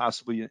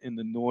possibly in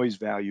the noise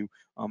value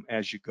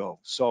as you go.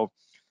 So,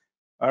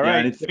 all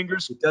right, and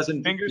fingers it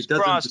doesn't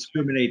crossed.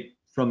 discriminate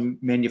from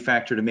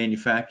manufacturer to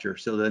manufacturer,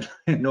 so the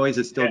noise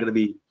is still going to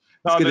be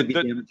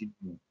damaging.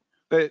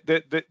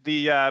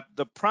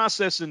 The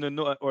process in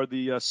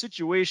the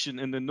situation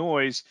in the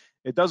noise,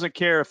 it doesn't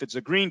care if it's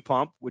a green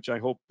pump, which I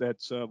hope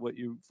that's what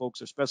you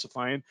folks are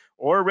specifying,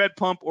 or a red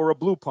pump or a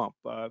blue pump.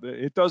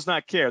 It does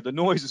not care. The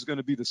noise is going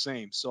to be the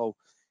same. So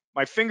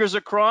my fingers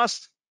are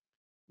crossed.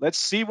 Let's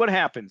see what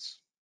happens.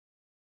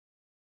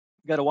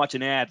 Got to watch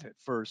an ad at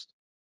first.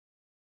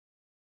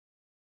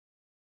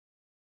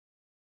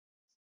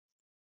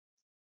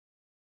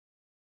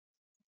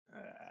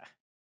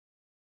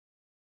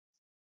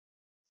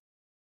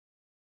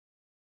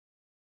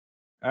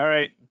 All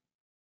right.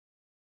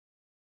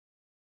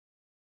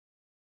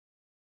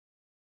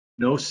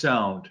 No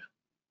sound.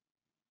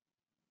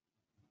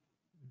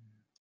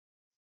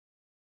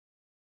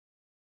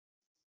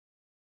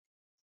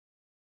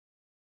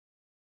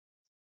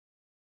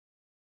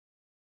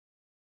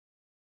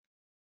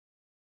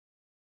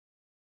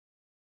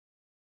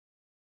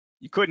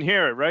 You couldn't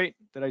hear it, right?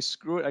 Did I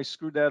screw it? I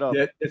screwed that up.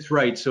 That's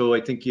right. So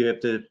I think you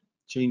have to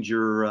change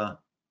your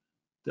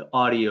the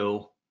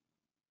audio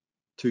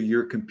to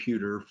your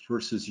computer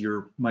versus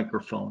your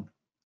microphone.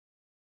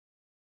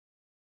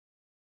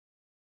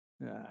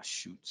 Ah,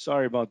 shoot.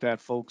 Sorry about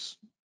that, folks.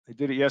 I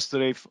did it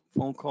yesterday.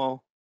 Phone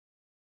call.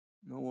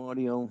 No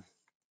audio.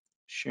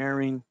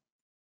 Sharing.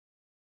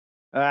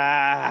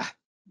 Brett.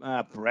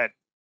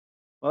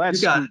 Well, that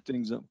You got screwed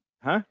things up.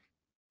 Huh?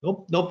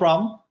 Nope, no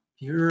problem.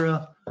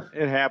 You're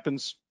It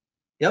happens.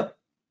 yep.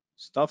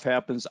 Stuff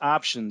happens.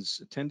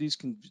 Options. Attendees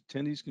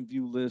can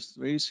view list.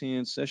 Raise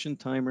hand. Session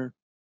timer.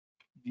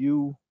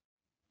 View.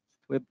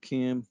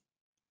 Webcam.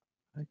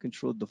 I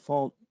control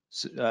default.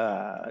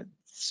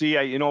 See,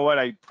 you know what?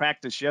 I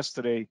practiced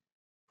yesterday.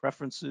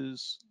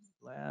 Preferences.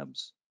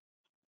 Labs.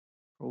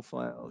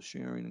 Profile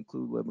sharing.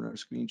 Include webinar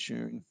screen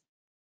sharing.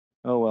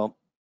 Oh well.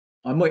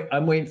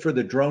 I'm waiting for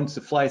the drones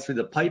to fly through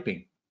the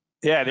piping.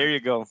 Yeah, there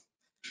you go.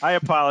 I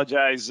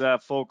apologize,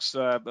 folks.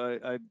 I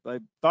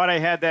thought I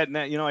had that.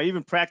 You know, I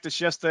even practiced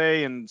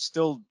yesterday and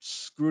still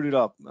screwed it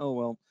up. Oh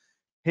well.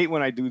 Hate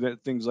when I do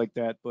that, things like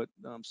that, but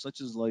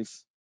such is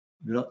life.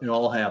 It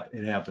all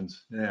happens. It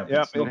happens. It happens.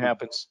 Yep, it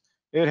happens.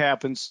 It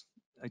happens.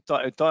 I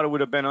thought it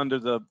would have been under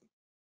the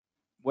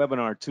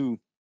webinar too.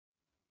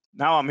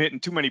 Now I'm hitting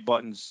too many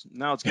buttons.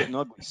 Now it's getting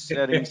ugly.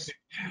 Settings.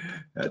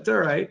 That's all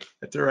right.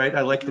 That's all right.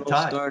 I like the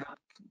tie. Start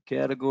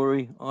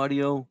category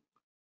audio.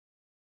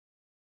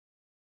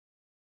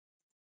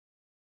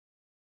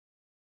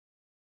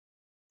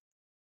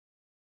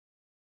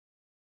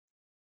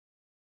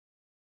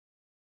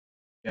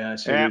 Yeah.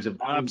 So there's a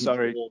volume I'm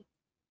sorry. control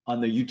on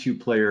the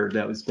YouTube player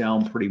that was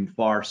down pretty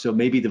far. So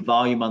maybe the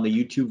volume on the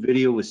YouTube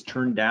video was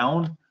turned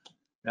down.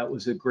 That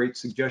was a great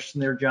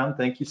suggestion there, John.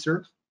 Thank you,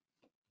 sir.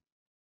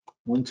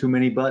 One too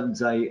many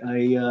buttons.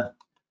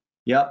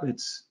 Yep,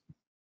 it's,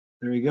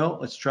 there you go.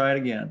 Let's try it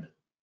again.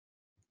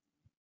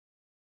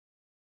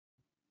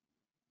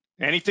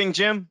 Anything,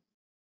 Jim?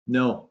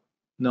 No,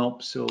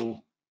 nope.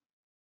 So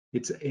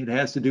it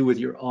has to do with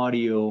your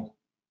audio.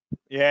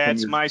 Yeah,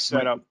 it's my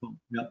setup. Microphone.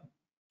 Yep.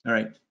 All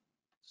right.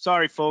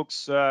 Sorry,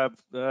 folks.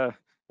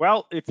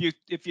 Well, if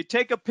you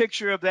take a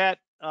picture of that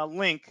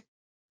link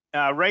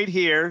right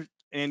here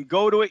and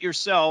go to it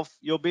yourself,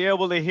 you'll be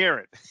able to hear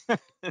it.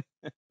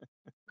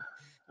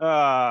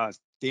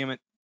 Damn it.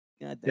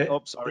 God damn.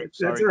 Oh, sorry.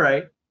 That's all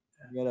right.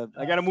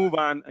 I gotta move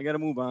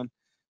on.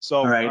 So,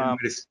 all right, I'm going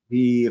to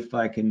see if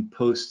I can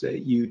post a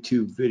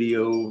YouTube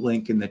video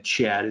link in the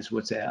chat is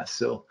what's asked.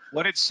 So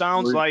what it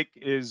sounds like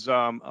is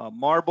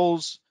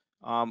marbles,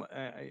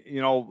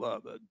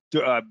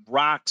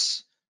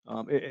 rocks.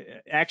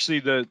 Actually,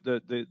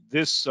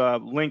 this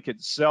link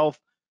itself,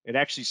 it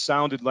actually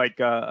sounded like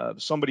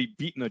somebody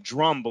beating a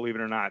drum. Believe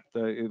it or not,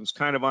 it was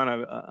kind of on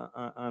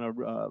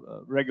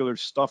a regular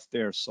stuff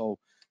there. So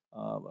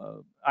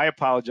I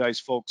apologize,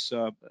 folks.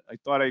 I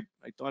thought I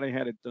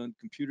had it done.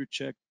 Computer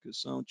check,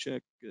 sound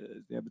check.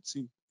 Yeah, but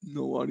see,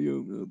 no audio.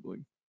 Oh boy.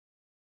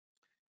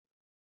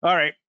 All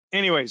right.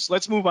 Anyways,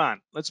 let's move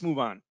on.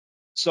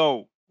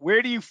 So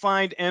where do you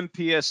find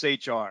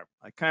NPSHr?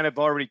 I kind of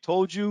already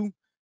told you.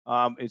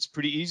 It's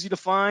pretty easy to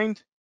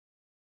find.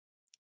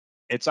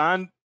 It's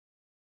on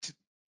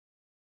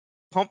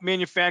pump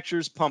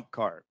manufacturers' pump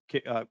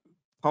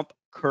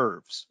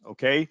curves.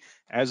 Okay.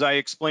 As I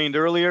explained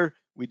earlier,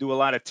 we do a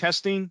lot of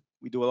testing.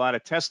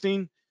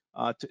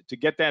 To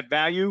get that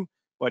value.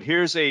 But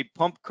here's a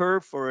pump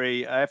curve for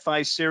a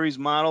FI series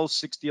model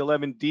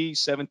 6011D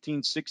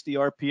 1760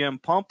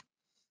 RPM pump.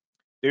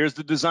 There's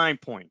the design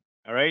point.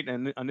 All right.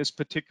 And on this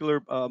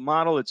particular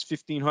model, it's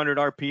 1500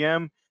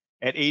 RPM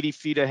at 80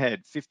 feet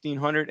ahead.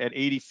 1500 at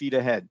 80 feet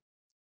ahead.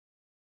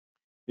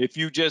 If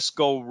you just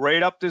go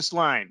right up this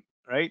line,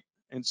 right?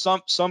 And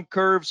some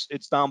curves,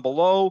 it's down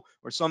below,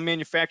 or some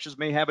manufacturers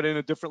may have it in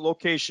a different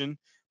location,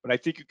 but I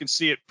think you can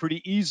see it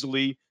pretty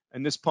easily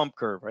in this pump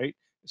curve, right?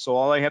 So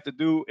all I have to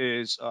do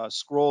is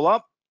scroll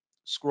up,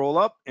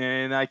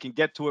 and I can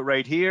get to it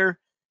right here.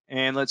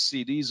 And let's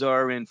see, these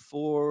are in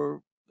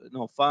 5,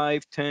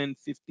 10,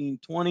 15,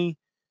 20.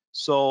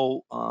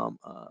 So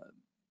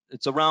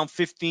it's around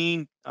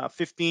 15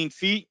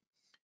 feet.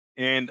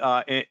 And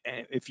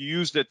if you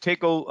use the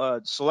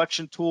TACO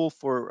selection tool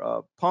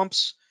for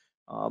pumps,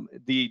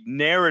 the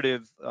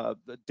narrative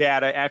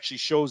data actually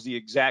shows the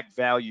exact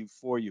value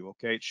for you.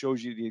 Okay, it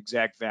shows you the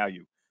exact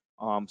value.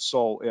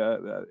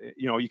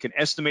 You can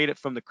estimate it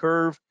from the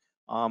curve,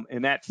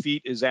 and that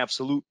feet is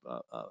absolute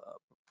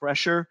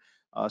pressure.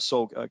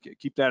 So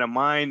keep that in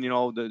mind. You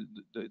know,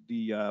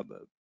 the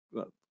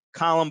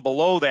column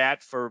below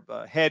that for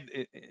head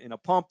in a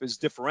pump is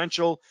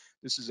differential.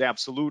 This is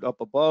absolute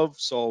up above.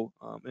 So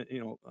you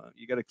know,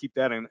 you got to keep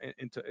that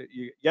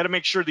you got to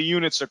make sure the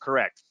units are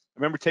correct. I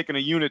remember taking a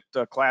unit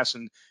class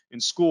in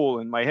school,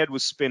 and my head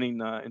was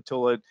spinning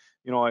until it,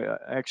 you know, I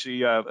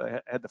actually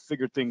had to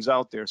figure things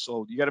out there.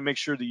 So you got to make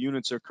sure the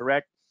units are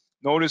correct.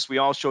 Notice we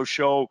also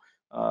show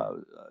we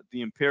have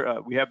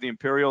the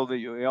imperial.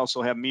 We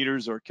also have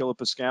meters or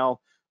kilopascal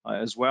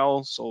as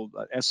well. So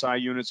SI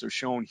units are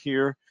shown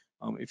here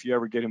if you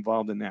ever get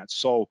involved in that.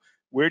 So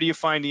where do you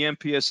find the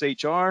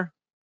NPSHr?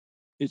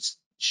 It's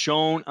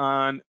shown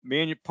on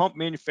pump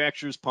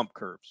manufacturers' pump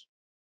curves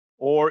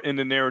or in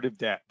the narrative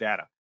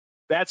data.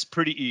 That's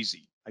pretty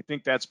easy. I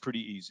think that's pretty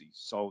easy.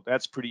 So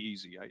that's pretty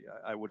easy,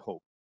 I would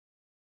hope.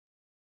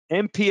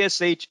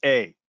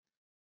 NPSHa.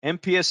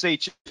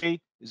 NPSHa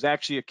is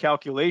actually a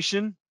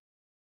calculation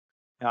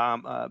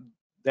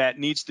that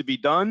needs to be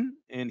done.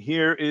 And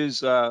here is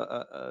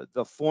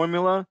the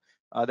formula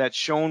that's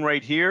shown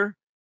right here.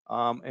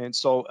 And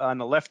so on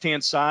the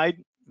left-hand side,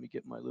 let me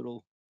get my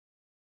little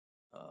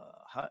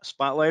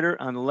spotlighter.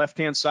 On the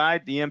left-hand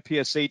side, the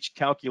NPSH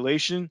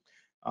calculation.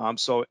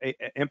 So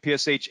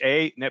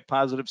NPSHa, net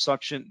positive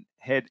suction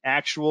head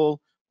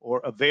actual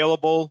or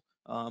available.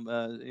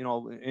 You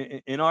know,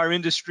 in our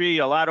industry,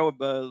 a lot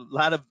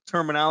of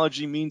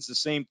terminology means the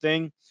same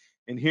thing.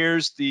 And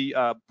here's the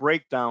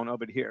breakdown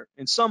of it here.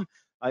 And some,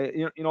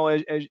 you know,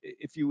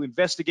 if you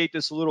investigate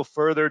this a little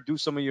further, do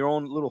some of your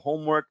own little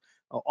homework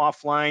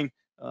offline,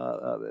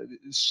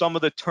 some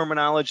of the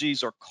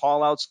terminologies or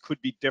callouts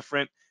could be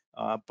different.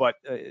 But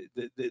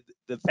the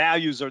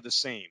values are the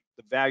same.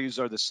 The values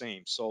are the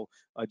same. So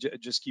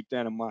just keep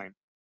that in mind.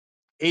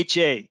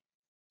 HA.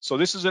 So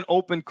this is an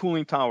open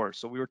cooling tower.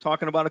 So we were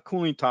talking about a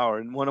cooling tower,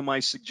 and one of my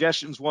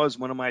suggestions was,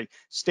 one of my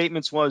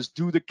statements was,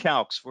 do the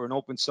calcs for an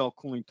open cell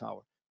cooling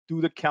tower.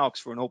 Do the calcs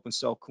for an open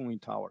cell cooling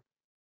tower.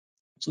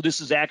 So this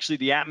is actually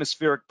the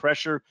atmospheric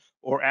pressure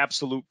or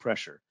absolute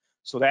pressure.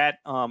 So that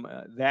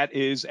that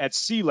is at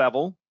sea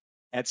level.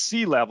 At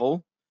sea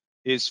level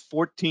is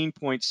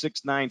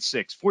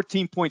 14.696,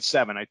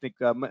 14.7. I think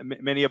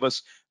many of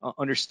us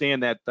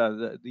understand that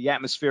the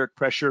atmospheric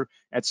pressure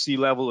at sea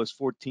level is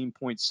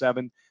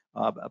 14.7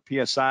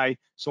 psi.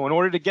 So in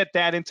order to get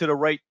that into the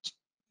right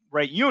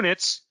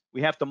units,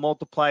 we have to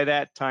multiply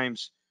that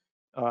times.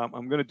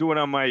 I'm going to do it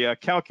on my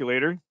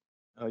calculator.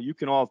 You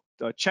can all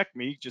check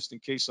me just in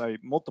case I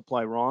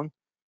multiply wrong.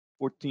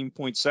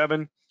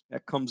 14.7,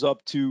 that comes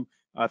up to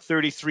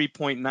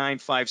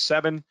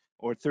 33.957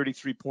 or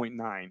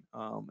 33.9.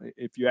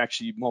 If you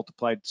actually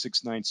multiplied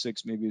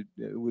 696, maybe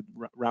it would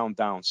round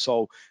down.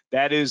 So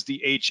that is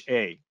the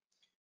HA.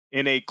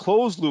 In a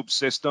closed loop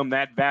system,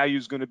 that value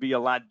is going to be a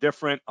lot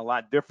different,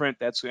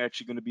 That's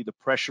actually going to be the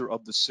pressure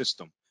of the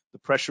system. The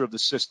pressure of the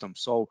system.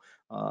 So,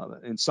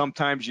 and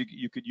sometimes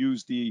you could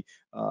use the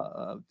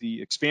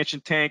expansion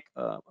tank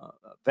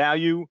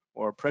value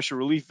or pressure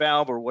relief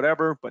valve or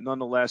whatever, but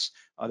nonetheless,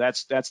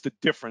 that's the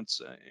difference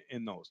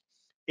in those.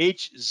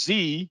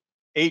 HZ,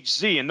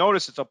 and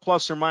notice it's a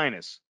plus or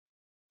minus.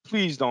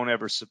 Please don't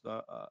ever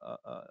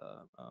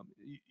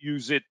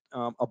use it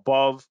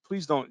above.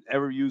 Please don't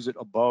ever use it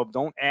above.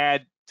 Don't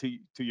add to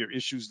your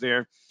issues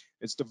there.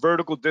 It's the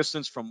vertical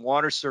distance from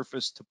water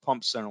surface to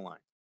pump center line.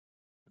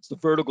 It's the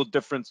vertical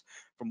difference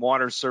from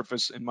water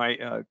surface. In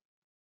my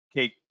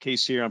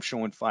case here, I'm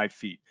showing 5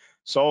 feet.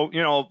 So,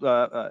 you know,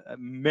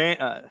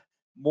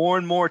 more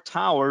and more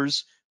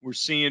towers we're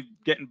seeing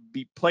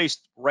be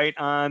placed right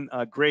on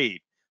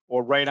grade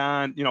or right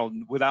on, you know,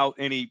 without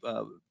any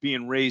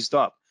being raised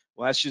up.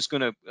 Well, that's just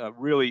going to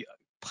really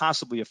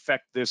possibly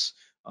affect this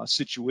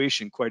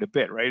situation quite a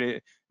bit,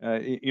 right?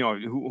 You know,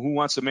 who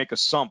wants to make a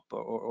sump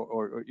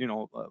or you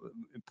know,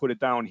 and put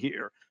it down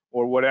here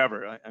or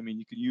whatever? I mean,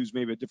 you could use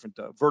maybe a different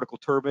vertical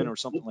turbine or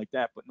something like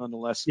that, but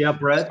nonetheless, Yeah,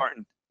 Brett.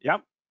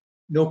 Yep.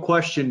 No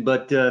question,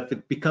 but if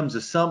it becomes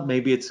a sump,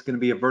 maybe it's going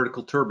to be a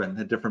vertical turbine,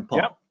 a different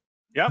pump.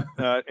 Yep.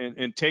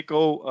 And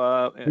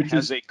TACO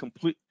has a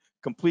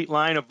complete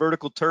line of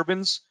vertical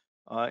turbines.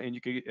 And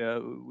you could,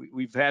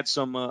 we've had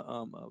some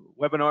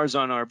webinars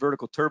on our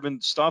vertical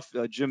turbine stuff.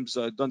 Jim's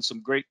done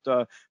some great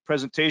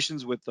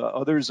presentations with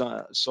others.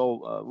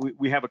 So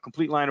we have a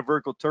complete line of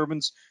vertical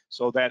turbines.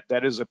 So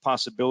that is a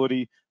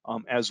possibility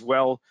as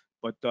well.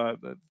 But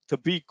to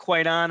be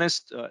quite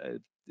honest,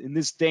 in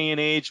this day and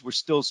age, we're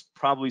still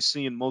probably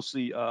seeing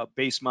mostly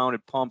base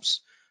mounted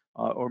pumps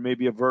or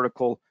maybe a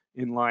vertical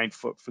in line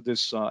for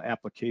this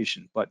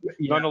application. But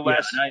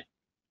nonetheless,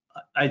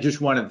 I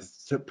just wanted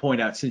to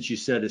point out, since you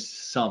said it's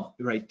some,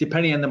 right,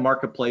 depending on the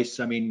marketplace,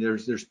 I mean,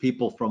 there's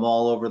people from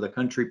all over the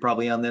country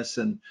probably on this,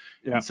 and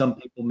some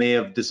people may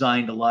have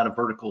designed a lot of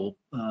vertical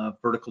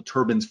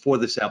turbines for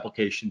this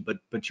application,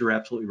 but you're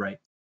absolutely right.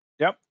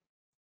 Yep.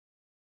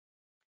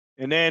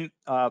 And then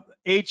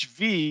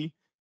HV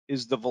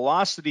is the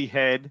velocity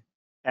head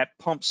at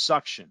pump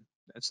suction.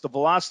 That's the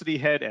velocity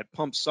head at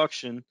pump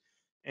suction,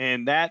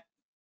 and that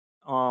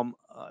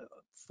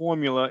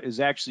formula is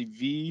actually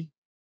V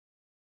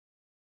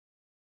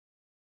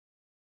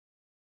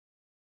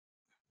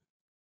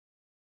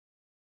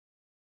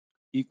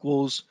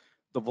equals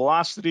the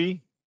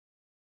velocity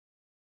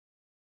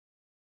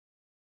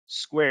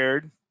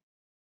squared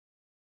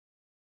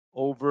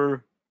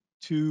over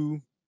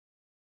 2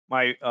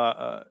 my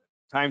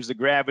times the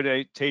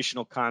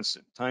gravitational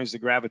constant,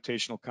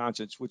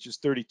 which is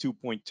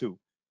 32.2.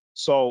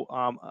 So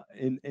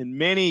in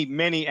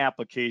many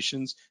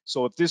applications,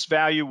 so if this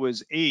value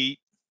was 8,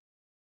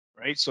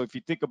 right? So if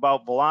you think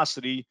about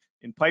velocity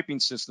in piping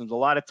systems, a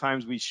lot of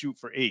times we shoot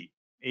for 8,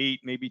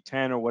 maybe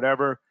 10 or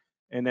whatever.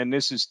 And then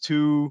this is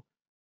 2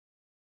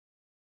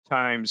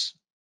 times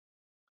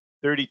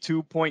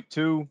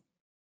 32.2.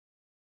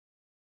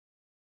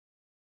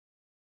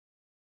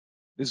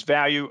 This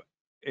value,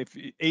 if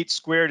 8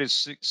 squared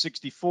is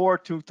 64,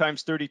 2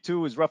 times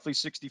 32 is roughly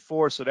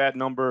 64. So that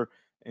number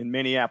in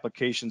many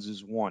applications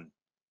is 1.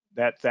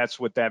 That's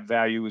what that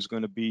value is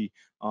going to be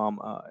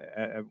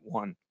at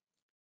 1.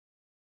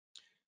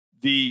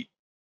 The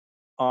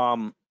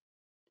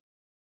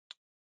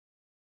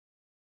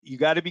you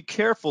got to be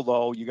careful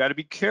though. You got to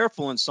be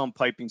careful in some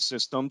pumping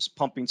systems.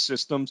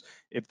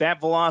 If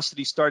that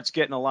velocity starts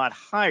getting a lot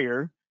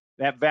higher,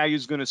 that value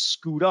is going to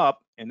scoot up,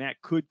 and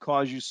that could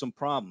cause you some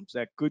problems.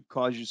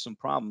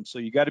 So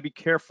you got to be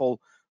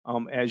careful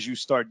as you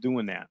start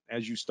doing that.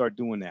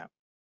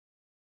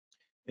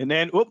 And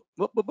then, all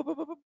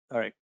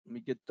right, let me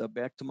get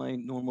back to my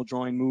normal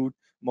drawing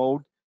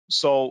mode.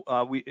 So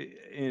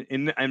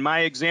in my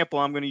example,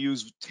 I'm going to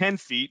use 10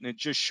 feet, and it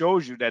just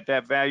shows you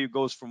that value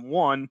goes from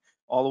 1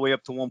 all the way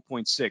up to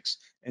 1.6.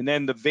 And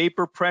then the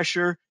vapor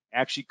pressure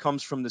actually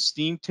comes from the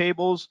steam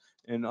tables.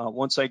 And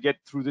once I get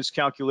through this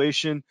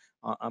calculation,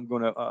 I'm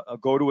going to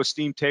go to a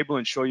steam table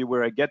and show you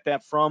where I get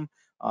that from.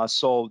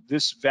 So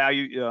this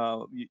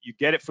value, you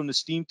get it from the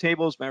steam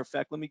tables. Matter of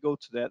fact, let me go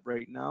to that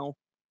right now,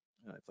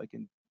 if I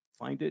can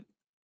find it.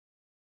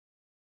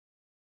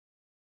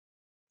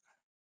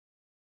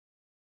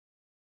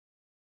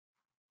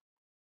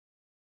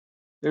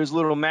 There's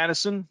little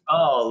Madison.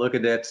 Oh, look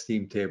at that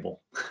steam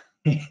table.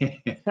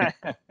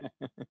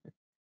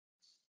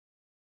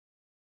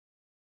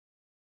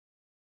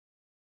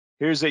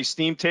 Here's a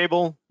steam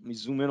table. Let me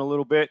zoom in a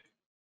little bit.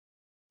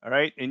 All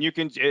right, and you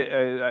can,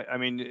 I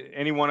mean,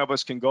 any one of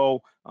us can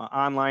go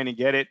online and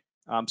get it.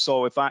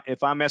 So if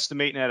I'm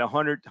estimating at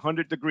 100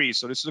 degrees,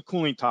 so this is a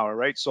cooling tower,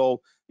 right? So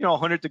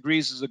 100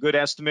 degrees is a good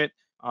estimate.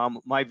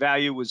 My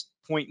value was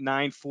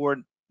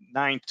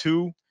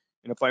 0.9492,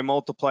 and if I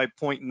multiply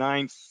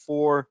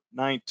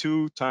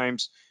 0.9492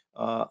 times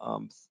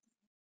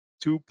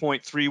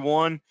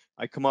 2.31,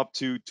 I come up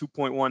to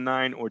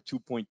 2.19 or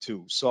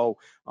 2.2. So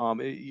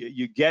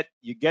you get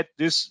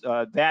this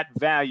that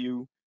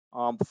value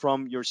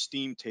from your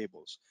steam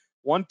tables.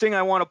 One thing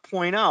I want to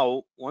point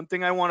out,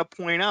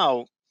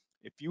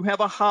 if you have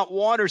a hot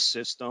water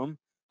system,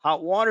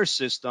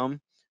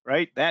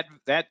 right,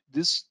 that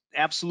this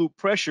absolute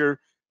pressure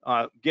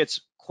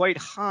gets quite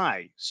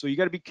high. So you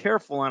got to be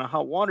careful on a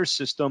hot water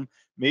system.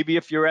 Maybe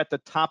if you're at the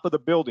top of the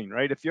building,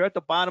 right? If you're at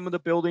the bottom of the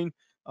building,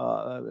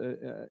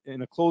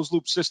 in a closed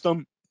loop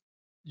system,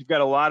 you've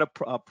got a lot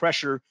of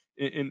pressure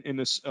in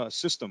this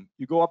system.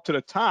 You go up to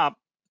the top,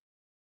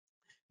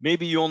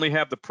 maybe you only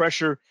have the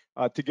pressure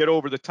to get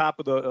over the top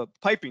of the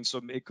piping, so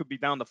it could be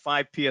down to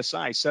 5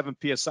 psi, 7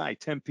 psi,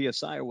 10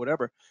 psi, or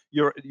whatever.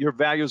 Your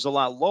value is a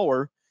lot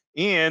lower,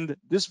 and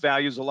this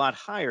value is a lot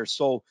higher.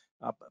 So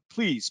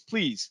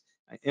please,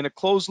 in a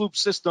closed loop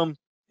system,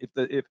 if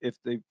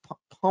the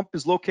pump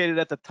is located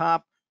at the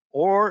top,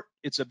 or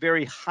it's a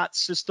very hot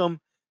system,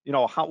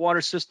 a hot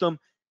water system,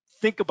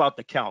 think about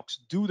the calcs.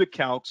 Do the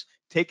calcs.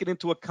 Take it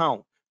into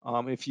account.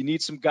 If you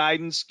need some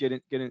guidance,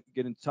 get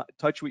in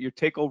touch with your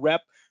TACO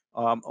rep,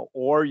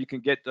 or you can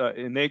get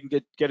and they can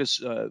get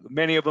us.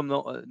 Many of them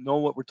know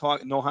what we're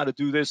talking, know how to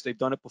do this. They've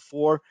done it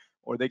before,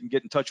 or they can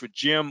get in touch with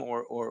Jim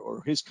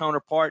or his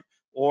counterpart,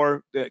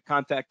 or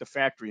contact the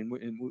factory,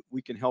 and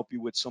we can help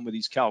you with some of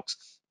these calcs.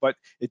 But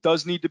it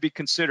does need to be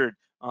considered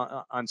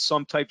on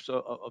some types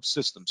of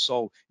systems.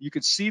 So you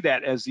could see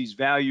that as these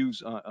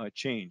values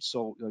change.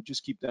 So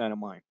just keep that in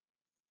mind.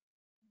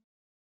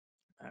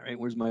 All right,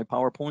 where's my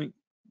PowerPoint?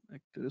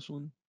 Back to this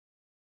one.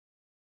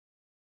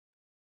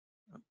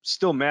 I'm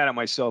still mad at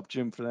myself,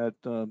 Jim, for that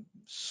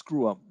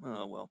screw up.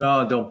 Oh, well.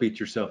 Oh, don't beat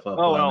yourself up.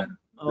 Oh, well.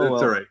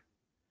 That's all right.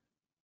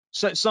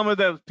 So, some of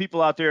the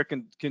people out there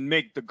can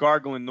make the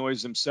gargling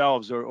noise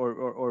themselves,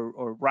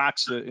 or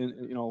rocks,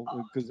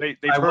 because they've heard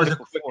it before. I wasn't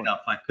quick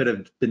enough. I could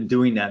have been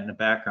doing that in the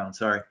background.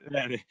 Sorry.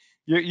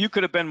 You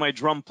could have been my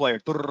drum player.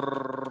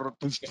 Oh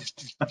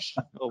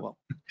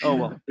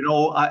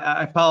well.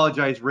 I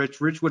apologize,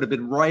 Rich. Rich would have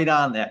been right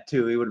on that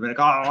too. He would have been like,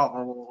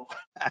 oh.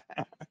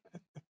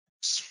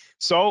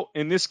 So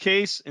in this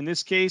case, you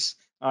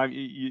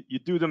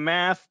do the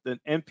math. The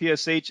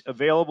NPSH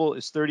available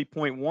is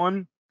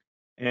 30.1,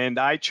 and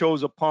I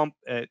chose a pump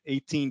at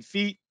 18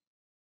 feet.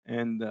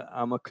 And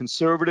I'm a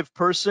conservative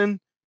person.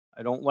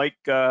 I don't like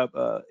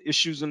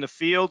issues in the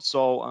field,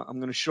 so I'm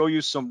going to show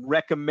you some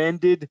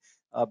recommended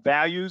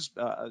values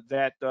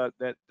that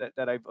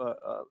I've.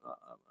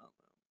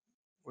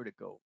 Where'd it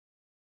go?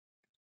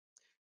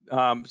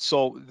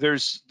 So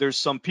there's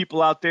some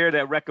people out there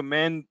that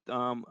recommend,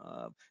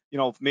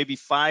 maybe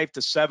 5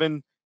 to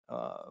 7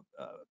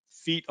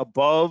 feet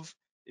above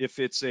if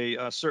it's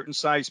a certain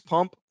size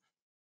pump.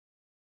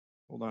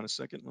 Hold on a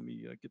second, let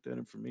me get that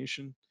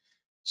information.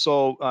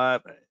 So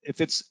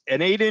if it's an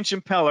 8-inch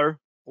impeller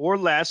or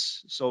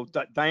less, so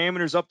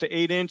diameters up to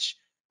 8-inch,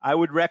 I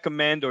would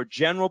recommend, or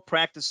general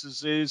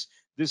practices is,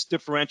 this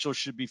differential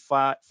should be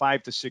 5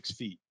 to 6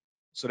 feet.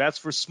 So that's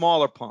for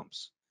smaller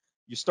pumps.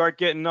 You start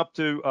getting up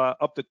to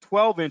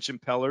 12-inch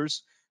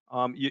impellers,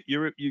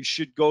 you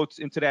should go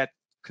into that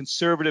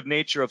conservative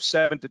nature of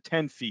 7 to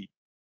 10 feet,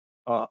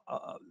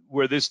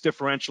 where this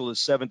differential is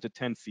 7 to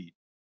 10 feet.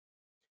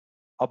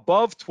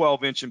 Above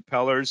 12-inch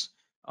impellers,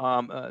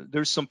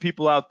 there's some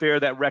people out there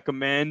that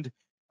recommend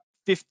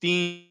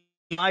 15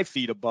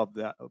 feet above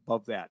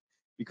that,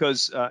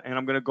 because and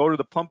I'm going to go to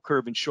the pump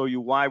curve and show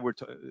you why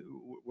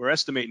we're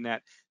estimating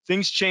that.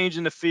 Things change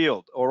in the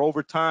field, or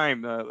over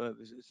time,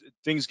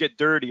 things get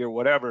dirty or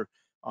whatever.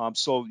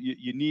 So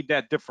you need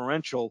that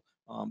differential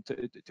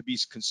to be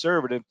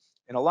conservative.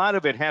 And a lot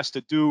of it has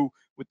to do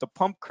with the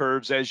pump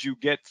curves. As you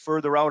get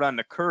further out on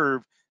the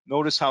curve,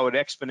 notice how it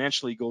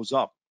exponentially goes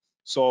up.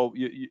 So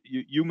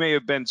you may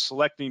have been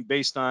selecting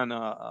based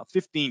on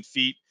 15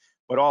 feet,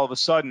 but all of a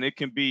sudden it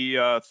can be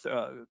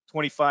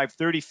 25,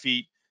 30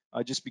 feet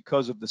just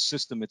because of the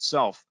system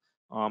itself.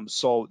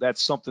 So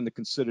that's something to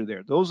consider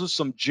there. Those are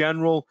some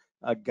general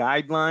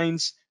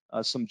guidelines,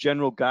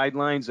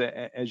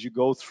 as you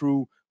go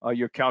through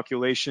your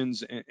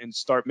calculations and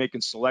start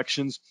making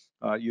selections.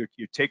 Your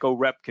TACO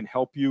rep can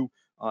help you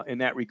in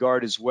that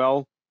regard as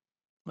well.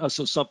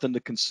 So something to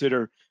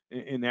consider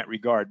in that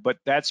regard. But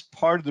that's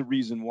part of the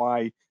reason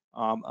why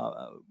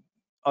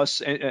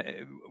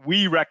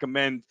we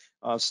recommend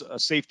a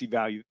safety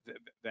value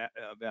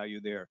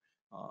there,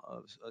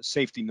 a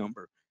safety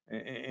number.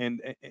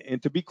 And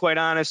to be quite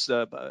honest,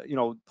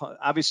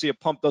 obviously a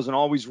pump doesn't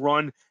always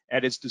run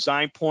at its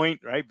design point,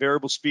 right?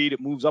 Variable speed, it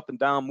moves up and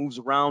down, moves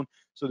around.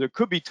 So there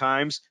could be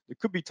times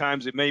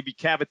it may be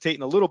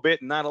cavitating a little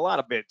bit and not a lot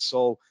of bits.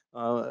 So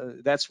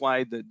that's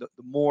why the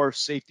more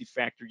safety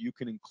factor you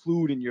can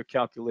include in your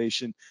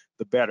calculation,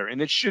 the better.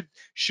 And it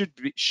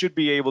should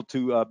be able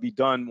to be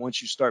done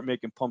once you start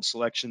making pump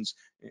selections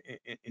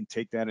and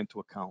take that into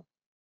account.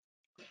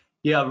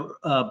 Yeah,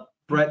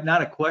 Brett,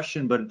 not a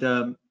question,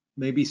 but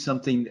maybe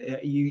something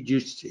you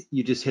just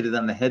hit it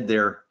on the head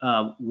there.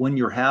 When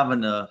you're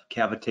having a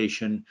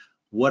cavitation,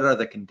 what are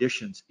the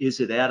conditions? Is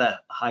it at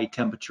a high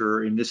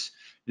temperature? In this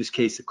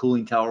case, the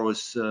cooling tower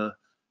was,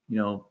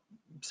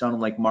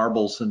 sounding like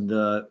marbles, and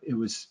it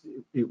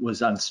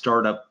was on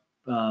startup.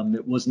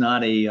 It was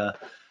not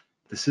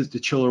the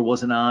chiller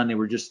wasn't on. They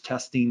were just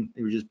testing.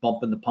 They were just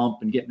bumping the pump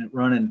and getting it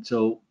running.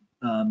 So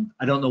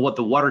I don't know what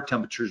the water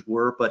temperatures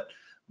were, but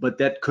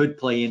that could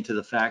play into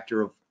the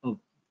factor of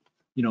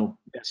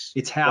Yes.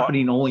 It's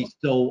happening only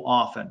so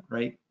often,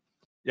 right?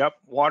 Yep,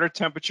 water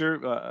temperature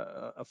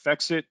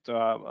affects it.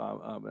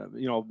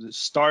 The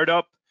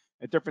startup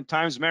at different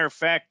times. As a matter of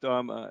fact,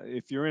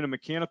 if you're in a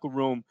mechanical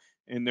room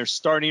and they're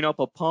starting up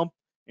a pump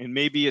and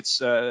maybe it's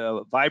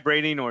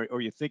vibrating,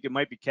 or you think it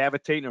might be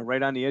cavitating or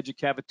right on the edge of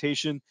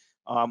cavitation,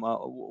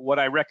 what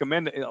I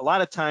recommend, a lot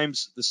of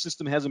times the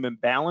system hasn't been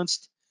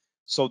balanced,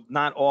 so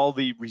not all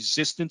the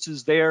resistance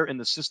is there in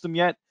the system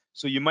yet.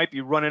 So you might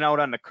be running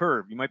out on the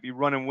curve. You might be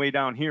running way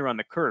down here on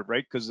the curve,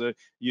 right? Because the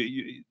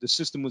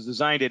system was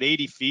designed at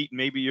 80 feet.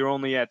 Maybe you're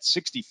only at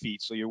 60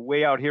 feet. So you're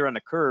way out here on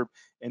the curve.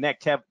 And that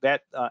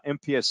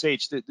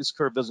NPSH, this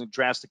curve doesn't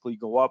drastically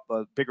go up.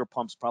 Bigger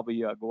pumps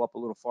probably go up a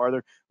little farther,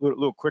 a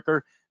little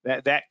quicker.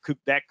 That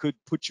could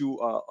put you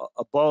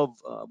above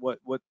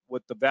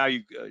what the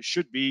value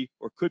should be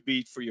or could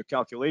be for your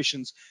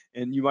calculations.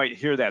 And you might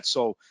hear that.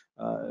 So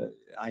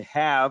I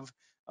have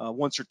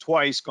once or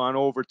twice gone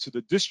over to the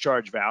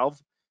discharge valve,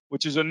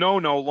 which is a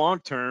no-no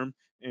long-term,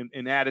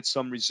 and added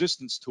some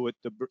resistance to it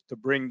to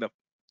bring the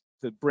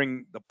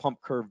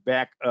pump curve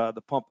back,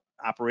 the pump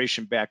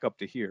operation back up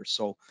to here.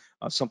 So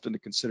something to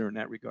consider in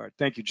that regard.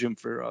 Thank you, Jim,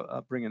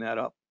 for bringing that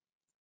up.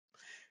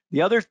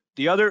 The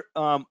other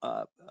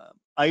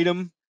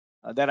item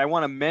that I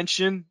want to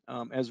mention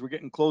as we're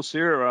getting close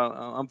here,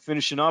 I'm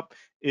finishing up,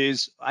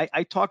 is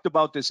I talked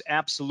about this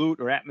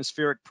absolute or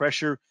atmospheric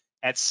pressure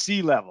at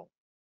sea level.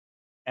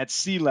 At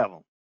sea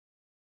level.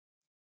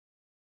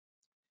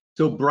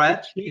 So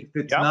Brett, if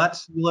it's not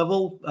sea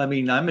level, I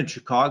mean, I'm in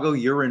Chicago,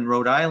 you're in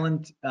Rhode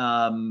Island,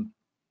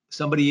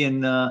 somebody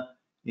in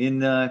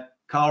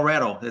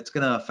Colorado, that's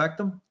going to affect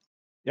them?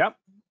 Yep,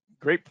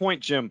 great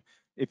point, Jim.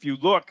 If you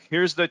look,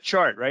 here's the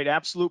chart, right?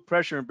 Absolute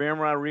pressure and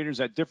barometer readers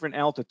at different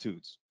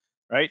altitudes,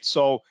 right?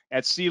 So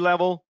at sea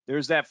level,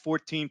 there's that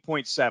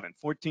 14.7,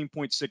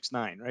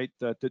 14.69, right?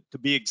 To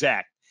be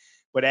exact.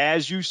 But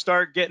as you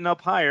start getting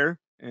up higher,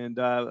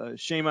 and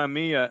shame on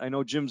me, I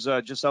know Jim's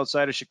just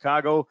outside of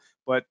Chicago,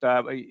 but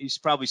he's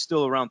probably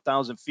still around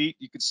 1,000 feet.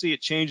 You can see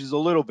it changes a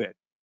little bit.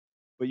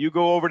 But you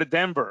go over to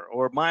Denver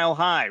or Mile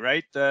High,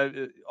 right?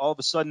 All of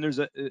a sudden,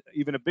 there's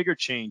even a bigger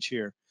change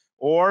here.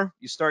 Or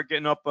you start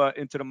getting up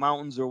into the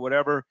mountains or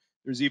whatever,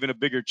 there's even a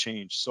bigger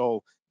change.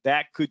 So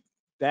that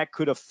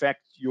could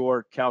affect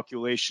your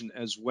calculation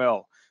as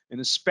well. And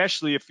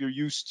especially if you're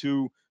used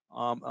to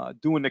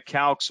doing the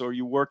calcs, or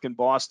you work in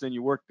Boston,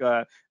 you work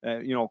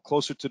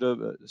closer to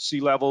the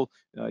sea level,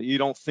 you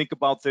don't think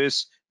about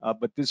this,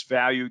 but this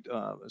value,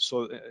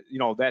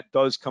 that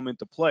does come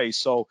into play.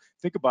 So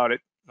think about it.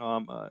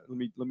 Let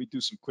me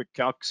do some quick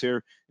calcs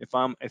here. If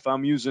I'm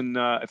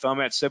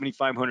at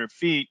 7,500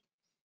 feet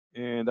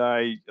and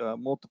I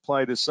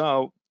multiply this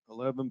out,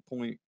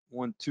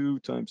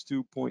 11.12 times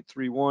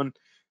 2.31,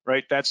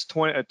 right? That's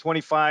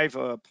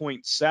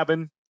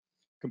 25.7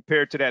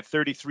 compared to that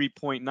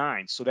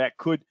 33.9. So that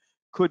could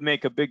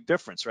make a big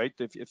difference, right?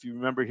 If you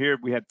remember here,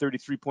 we had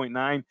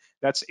 33.9.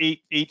 That's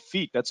 8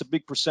 feet. That's a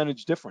big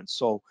percentage difference.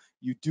 So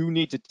you do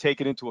need to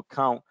take it into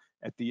account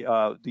at the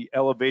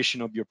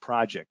elevation of your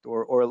project,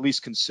 or at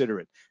least consider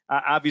it.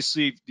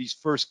 Obviously, these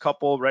first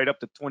couple, right up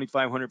to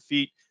 2,500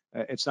 feet,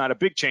 it's not a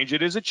big change.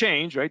 It is a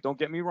change, right? Don't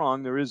get me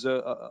wrong. There is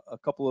a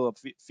couple of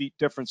feet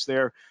difference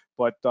there,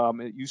 but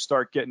you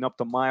start getting up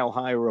to mile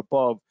high or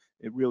above,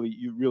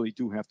 you really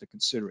do have to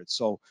consider it.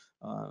 So,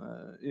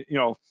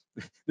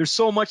 there's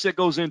so much that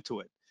goes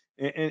into it.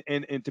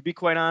 And to be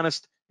quite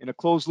honest, in a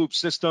closed loop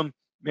system,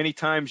 many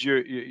times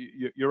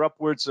you're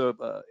upwards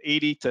of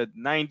 80 to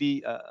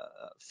 90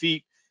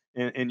 feet,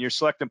 and you're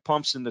selecting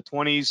pumps in the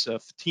 20s,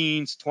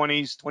 teens,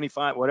 20s,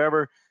 25,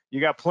 whatever.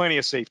 You got plenty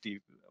of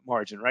safety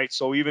margin, right?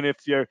 So even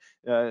if you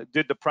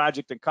did the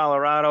project in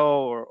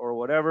Colorado or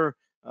whatever,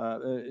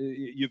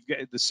 you've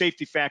got the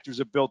safety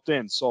factors are built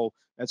in. So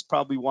that's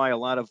probably why a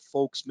lot of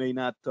folks may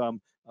not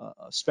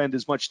spend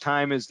as much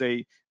time as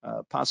they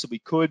possibly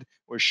could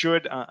or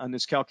should on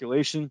this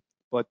calculation.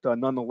 But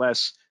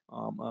nonetheless,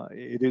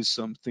 it is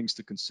some things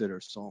to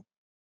consider. So,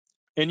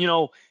 and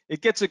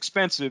it gets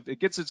expensive. It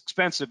gets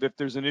expensive if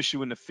there's an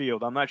issue in the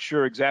field. I'm not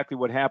sure exactly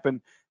what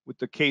happened with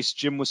the case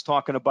Jim was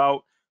talking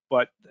about,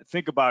 but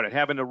think about it,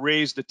 having to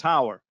raise the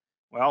tower.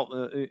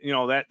 Well,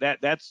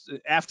 that's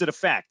after the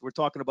fact. We're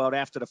talking about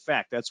after the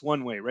fact. That's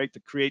one way, right, to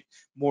create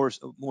more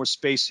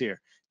space here.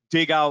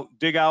 Dig out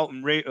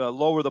and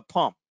lower the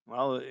pump.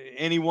 Well,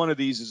 any one of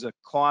these is a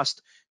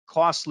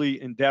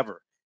costly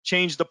endeavor.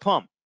 Change the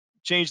pump,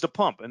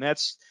 and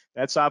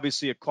that's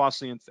obviously a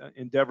costly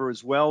endeavor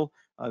as well.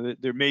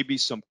 There may be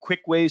some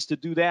quick ways to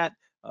do that,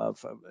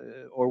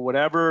 or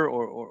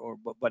whatever,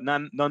 but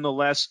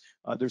nonetheless,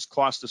 there's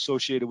cost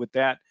associated with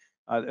that.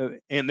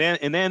 And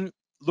then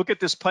look at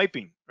this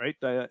piping, right?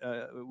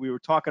 We were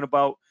talking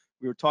about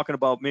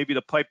maybe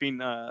the piping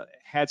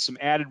had some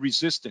added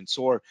resistance,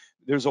 or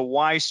there's a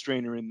Y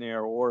strainer in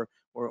there, or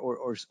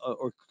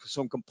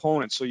some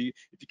components. So if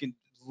you can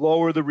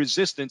lower the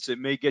resistance, it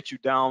may get you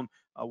down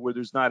where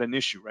there's not an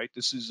issue, right?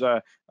 This is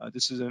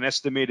an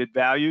estimated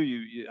value.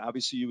 You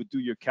obviously you would do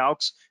your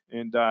calcs,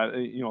 and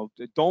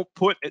don't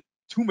put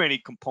too many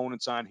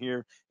components on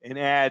here and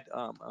add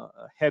a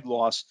head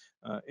loss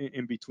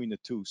in between the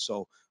two.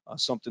 So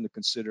something to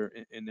consider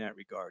in that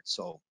regard.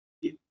 So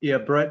yeah,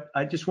 Brett,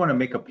 I just want to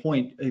make a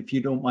point, if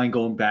you don't mind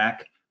going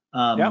back.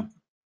 Yeah.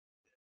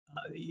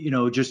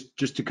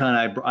 Just to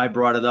kind of, I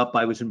brought it up.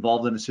 I was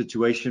involved in a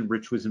situation.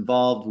 Rich was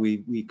involved.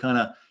 We kind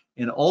of,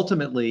 and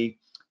ultimately,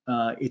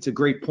 it's a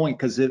great point,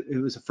 because it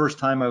was the first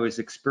time I was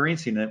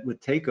experiencing it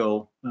with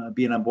TACO,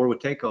 being on board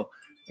with TACO.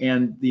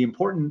 And the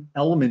important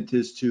element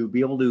is to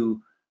be able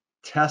to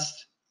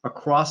test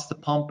across the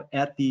pump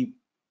at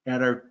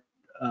our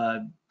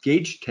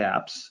gauge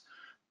taps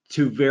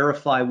to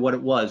verify what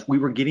it was. We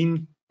were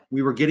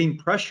getting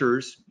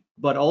pressures,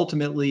 but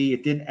ultimately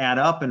it didn't add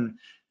up. And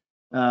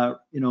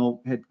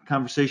had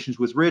conversations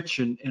with Rich,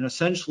 and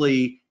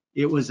essentially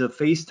it was a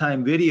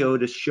FaceTime video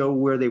to show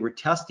where they were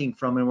testing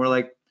from, and we're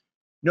like,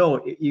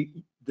 no,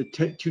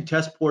 the two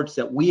test ports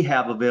that we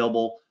have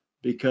available,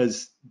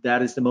 because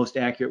that is the most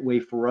accurate way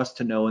for us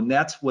to know. And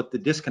that's what the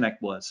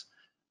disconnect was.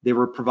 They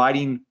were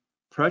providing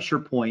pressure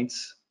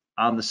points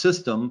on the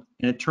system,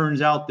 and it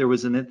turns out there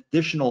was an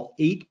additional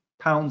 8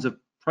 pounds of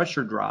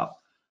pressure drop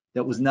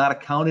that was not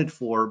accounted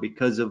for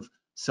because of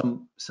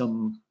some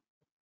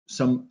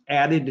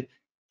added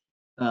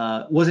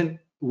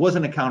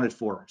wasn't accounted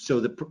for. So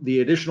the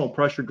additional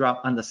pressure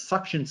drop on the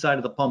suction side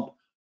of the pump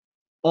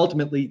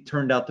ultimately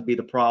turned out to be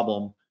the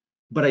problem.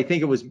 But I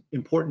think it was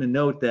important to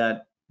note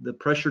that the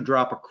pressure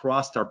drop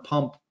across our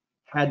pump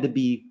had to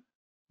be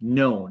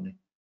known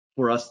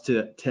for us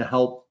to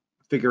help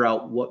figure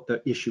out what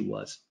the issue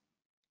was.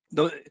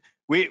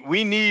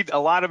 We need a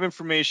lot of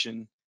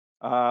information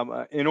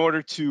in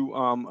order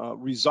to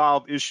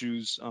resolve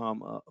issues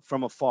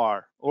from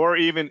afar, or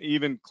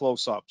even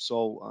close up.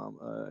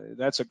 So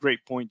that's a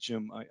great point,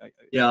 Jim.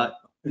 Yeah,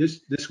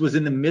 this was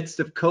in the midst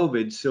of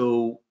COVID,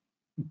 so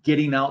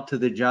getting out to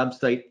the job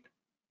site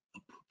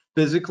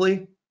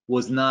physically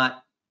was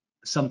not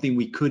something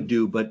we could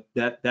do, but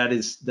that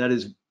is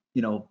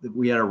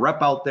we had a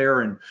rep out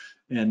there and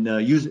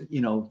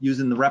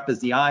using the rep as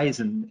the eyes,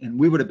 and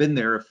we would have been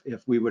there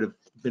if we would have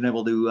been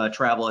able to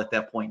travel at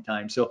that point in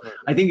time. So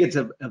I think it's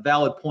a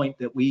valid point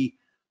that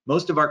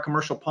most of our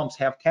commercial pumps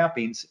have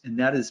tappings, and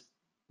that is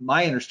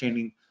my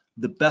understanding.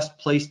 the best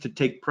place to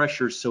take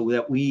pressure so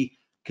that we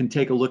can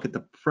take a look at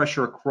the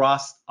pressure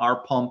across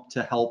our pump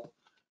to help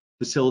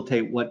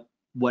facilitate what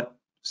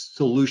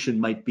solution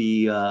might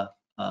be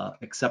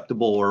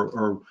acceptable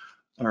or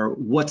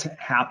what's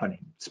happening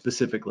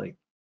specifically.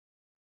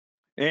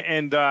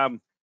 And I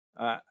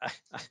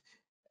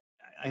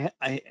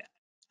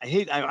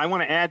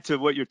want to add to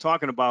what you're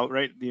talking about,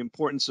 right? The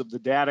importance of the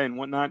data and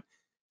whatnot.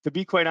 To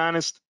be quite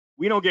honest,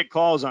 we don't get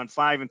calls on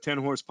 5 and 10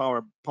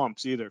 horsepower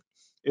pumps either.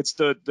 It's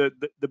the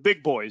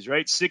big boys,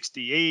 right?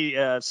 60,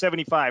 80,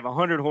 75,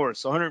 100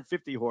 horse,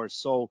 150 horse.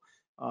 So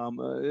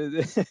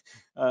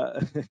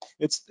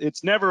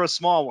it's never a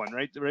small one,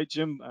 right? Right,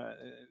 Jim?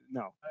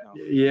 No.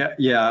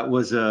 Yeah, it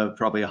was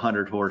probably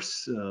 100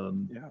 horse. Yeah.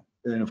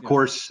 And of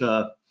course,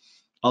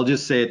 I'll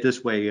just say it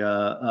this way: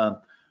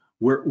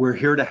 we're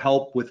here to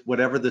help with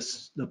whatever the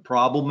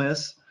problem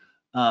is.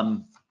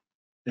 And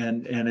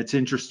it's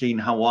interesting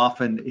how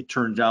often it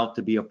turns out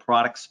to be a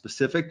product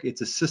specific.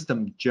 It's a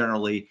system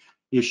generally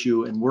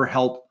issue, and we're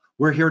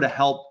here to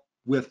help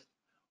with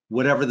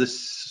whatever the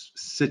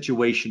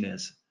situation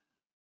is.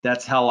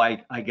 That's how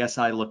I guess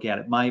I look at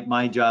it.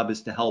 My job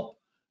is to help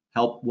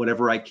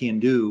whatever I can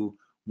do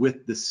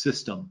with the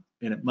system,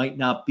 and it might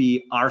not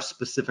be our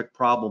specific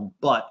problem,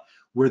 but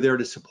we're there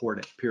to support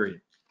it,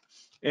 period.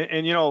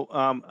 And you know,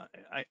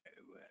 I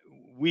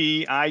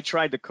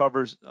tried to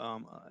cover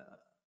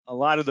a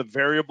lot of the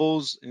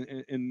variables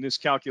in this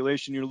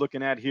calculation you're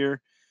looking at here.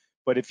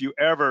 But if you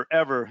ever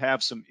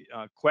have some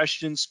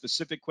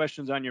specific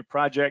questions on your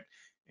project,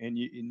 and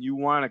you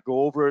want to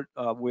go over it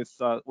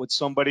with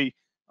somebody,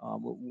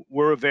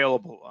 we're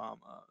available.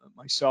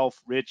 Myself,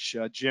 Rich,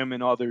 Jim,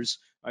 and others,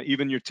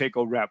 even your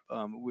TACO rep.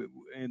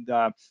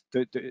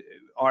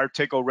 Our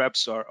TACO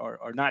reps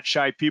are not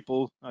shy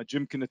people.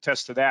 Jim can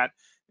attest to that.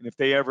 And if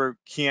they ever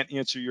can't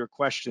answer your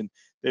question,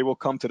 they will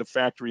come to the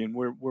factory, and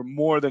we're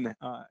more than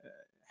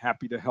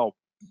happy to help.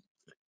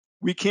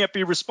 We can't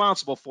be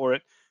responsible for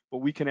it, but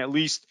we can at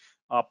least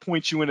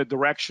point you in a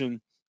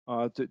direction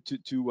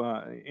to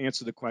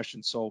answer the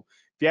question. So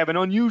if you have an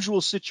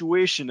unusual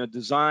situation, a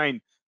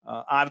design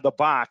out of the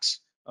box,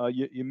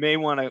 you may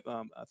want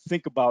to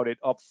think about it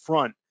up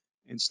front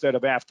instead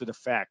of after the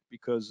fact,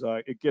 because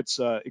it gets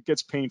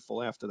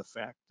painful after the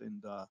fact,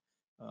 and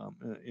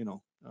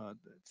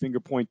finger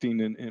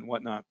pointing and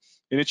whatnot.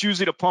 And it's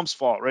usually the pump's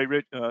fault,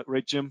 right,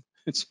 right, Jim?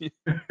 It's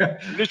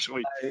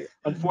initially,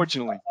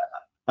 unfortunately.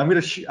 I'm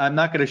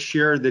not gonna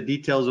share the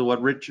details of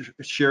what Rich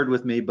shared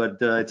with me, but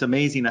it's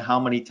amazing how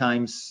many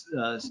times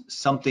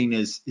something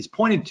is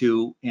pointed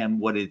to and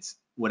what it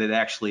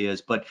actually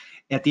is. But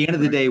at the end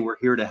of the day, we're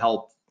here to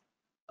help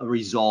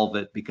resolve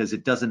it, because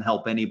it doesn't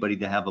help anybody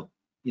to have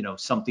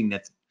something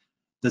that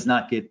does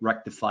not get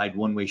rectified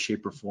one way,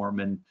 shape, or form.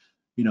 And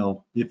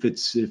if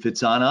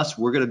it's on us,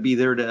 we're gonna be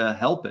there to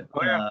help it,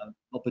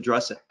 help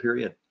address it,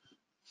 period.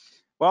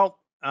 Well,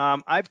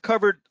 I've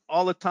covered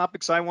all the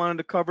topics I wanted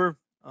to cover.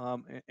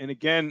 And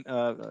again,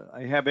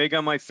 I have egg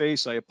on my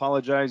face. I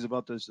apologize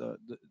about this, the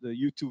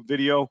YouTube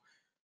video.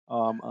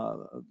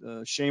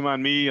 Shame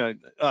on me.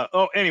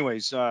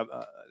 Anyways,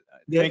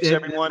 thanks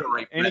everyone.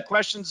 Right, any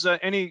questions?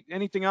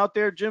 Anything out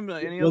there, Jim?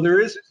 Well,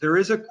 there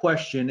is a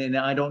question, and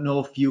I don't know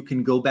if you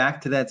can go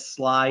back to that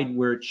slide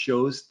where it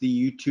shows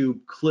the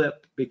YouTube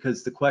clip,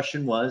 because the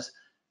question was,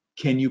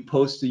 can you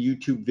post a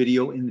YouTube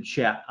video in the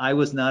chat? I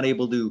was not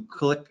able to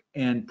click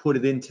and put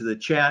it into the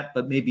chat,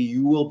 but maybe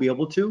you will be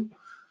able to.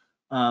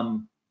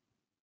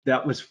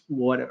 That was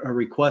what a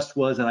request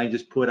was, and I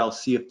just put, I'll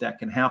see if that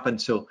can happen.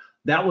 So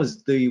that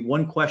was the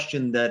one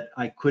question that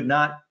I could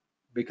not,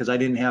 because I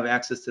didn't have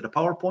access to the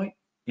PowerPoint,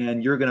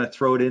 and you're going to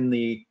throw it in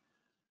the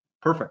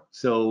perfect.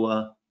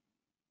 So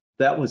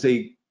that was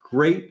a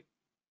great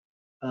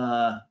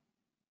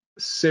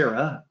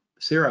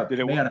Sarah,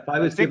 man, if I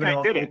was giving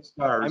out gold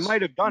stars, I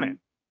might have done it.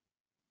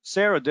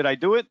 Sarah, did I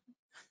do it?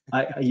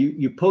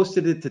 You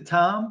posted it to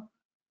Tom.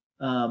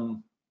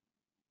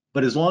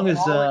 But as long as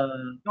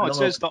no, it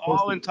says the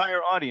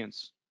entire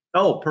audience.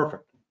 Oh,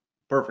 perfect.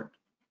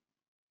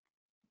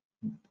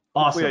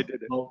 Awesome. I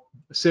did it. Well,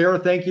 Sarah,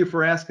 thank you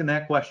for asking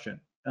that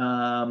question.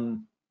 All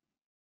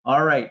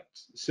right,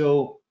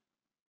 so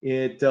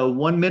at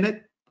 1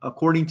 minute,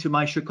 according to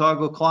my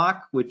Chicago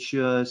clock, which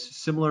is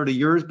similar to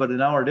yours, but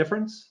an hour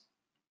difference.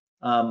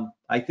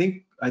 I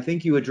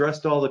think you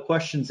addressed all the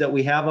questions that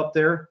we have up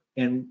there,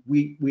 and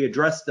we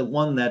addressed the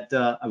one that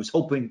I was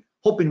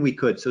hoping we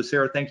could. So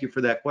Sarah, thank you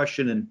for that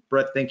question, and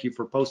Brett, thank you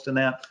for posting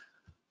that.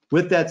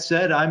 With that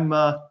said, I'm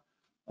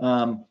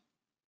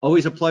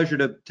always a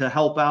pleasure to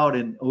help out,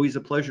 and always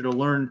a pleasure to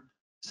learn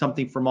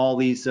something from all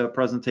these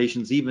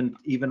presentations, even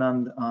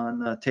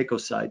on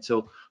TACO's side.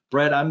 So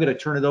Brett, I'm going to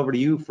turn it over to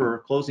you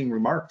for closing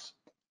remarks.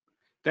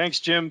 Thanks,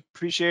 Jim.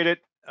 Appreciate it.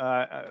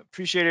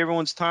 Appreciate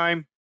everyone's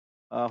time.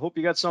 Hope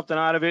you got something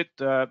out of it.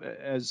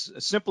 As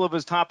simple of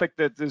a topic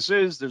that this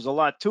is, there's a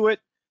lot to it.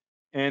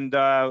 And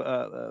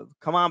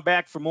come on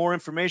back for more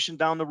information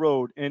down the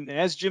road. And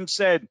as Jim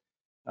said,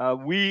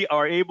 we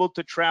are able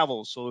to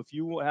travel. So if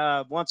you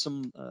want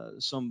some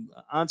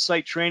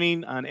on-site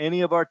training on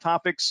any of our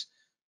topics,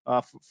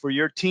 for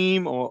your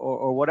team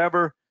or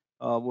whatever,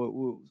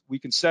 we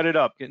can set it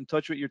up. Get in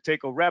touch with your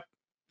TACO rep,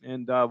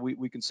 and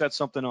we can set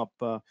something up.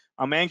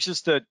 I'm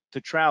anxious to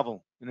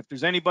travel, and if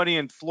there's anybody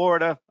in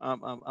Florida,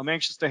 I'm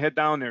anxious to head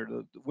down there.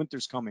 The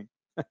winter's coming.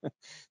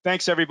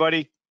 Thanks,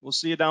 everybody. We'll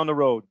see you down the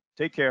road.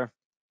 Take care.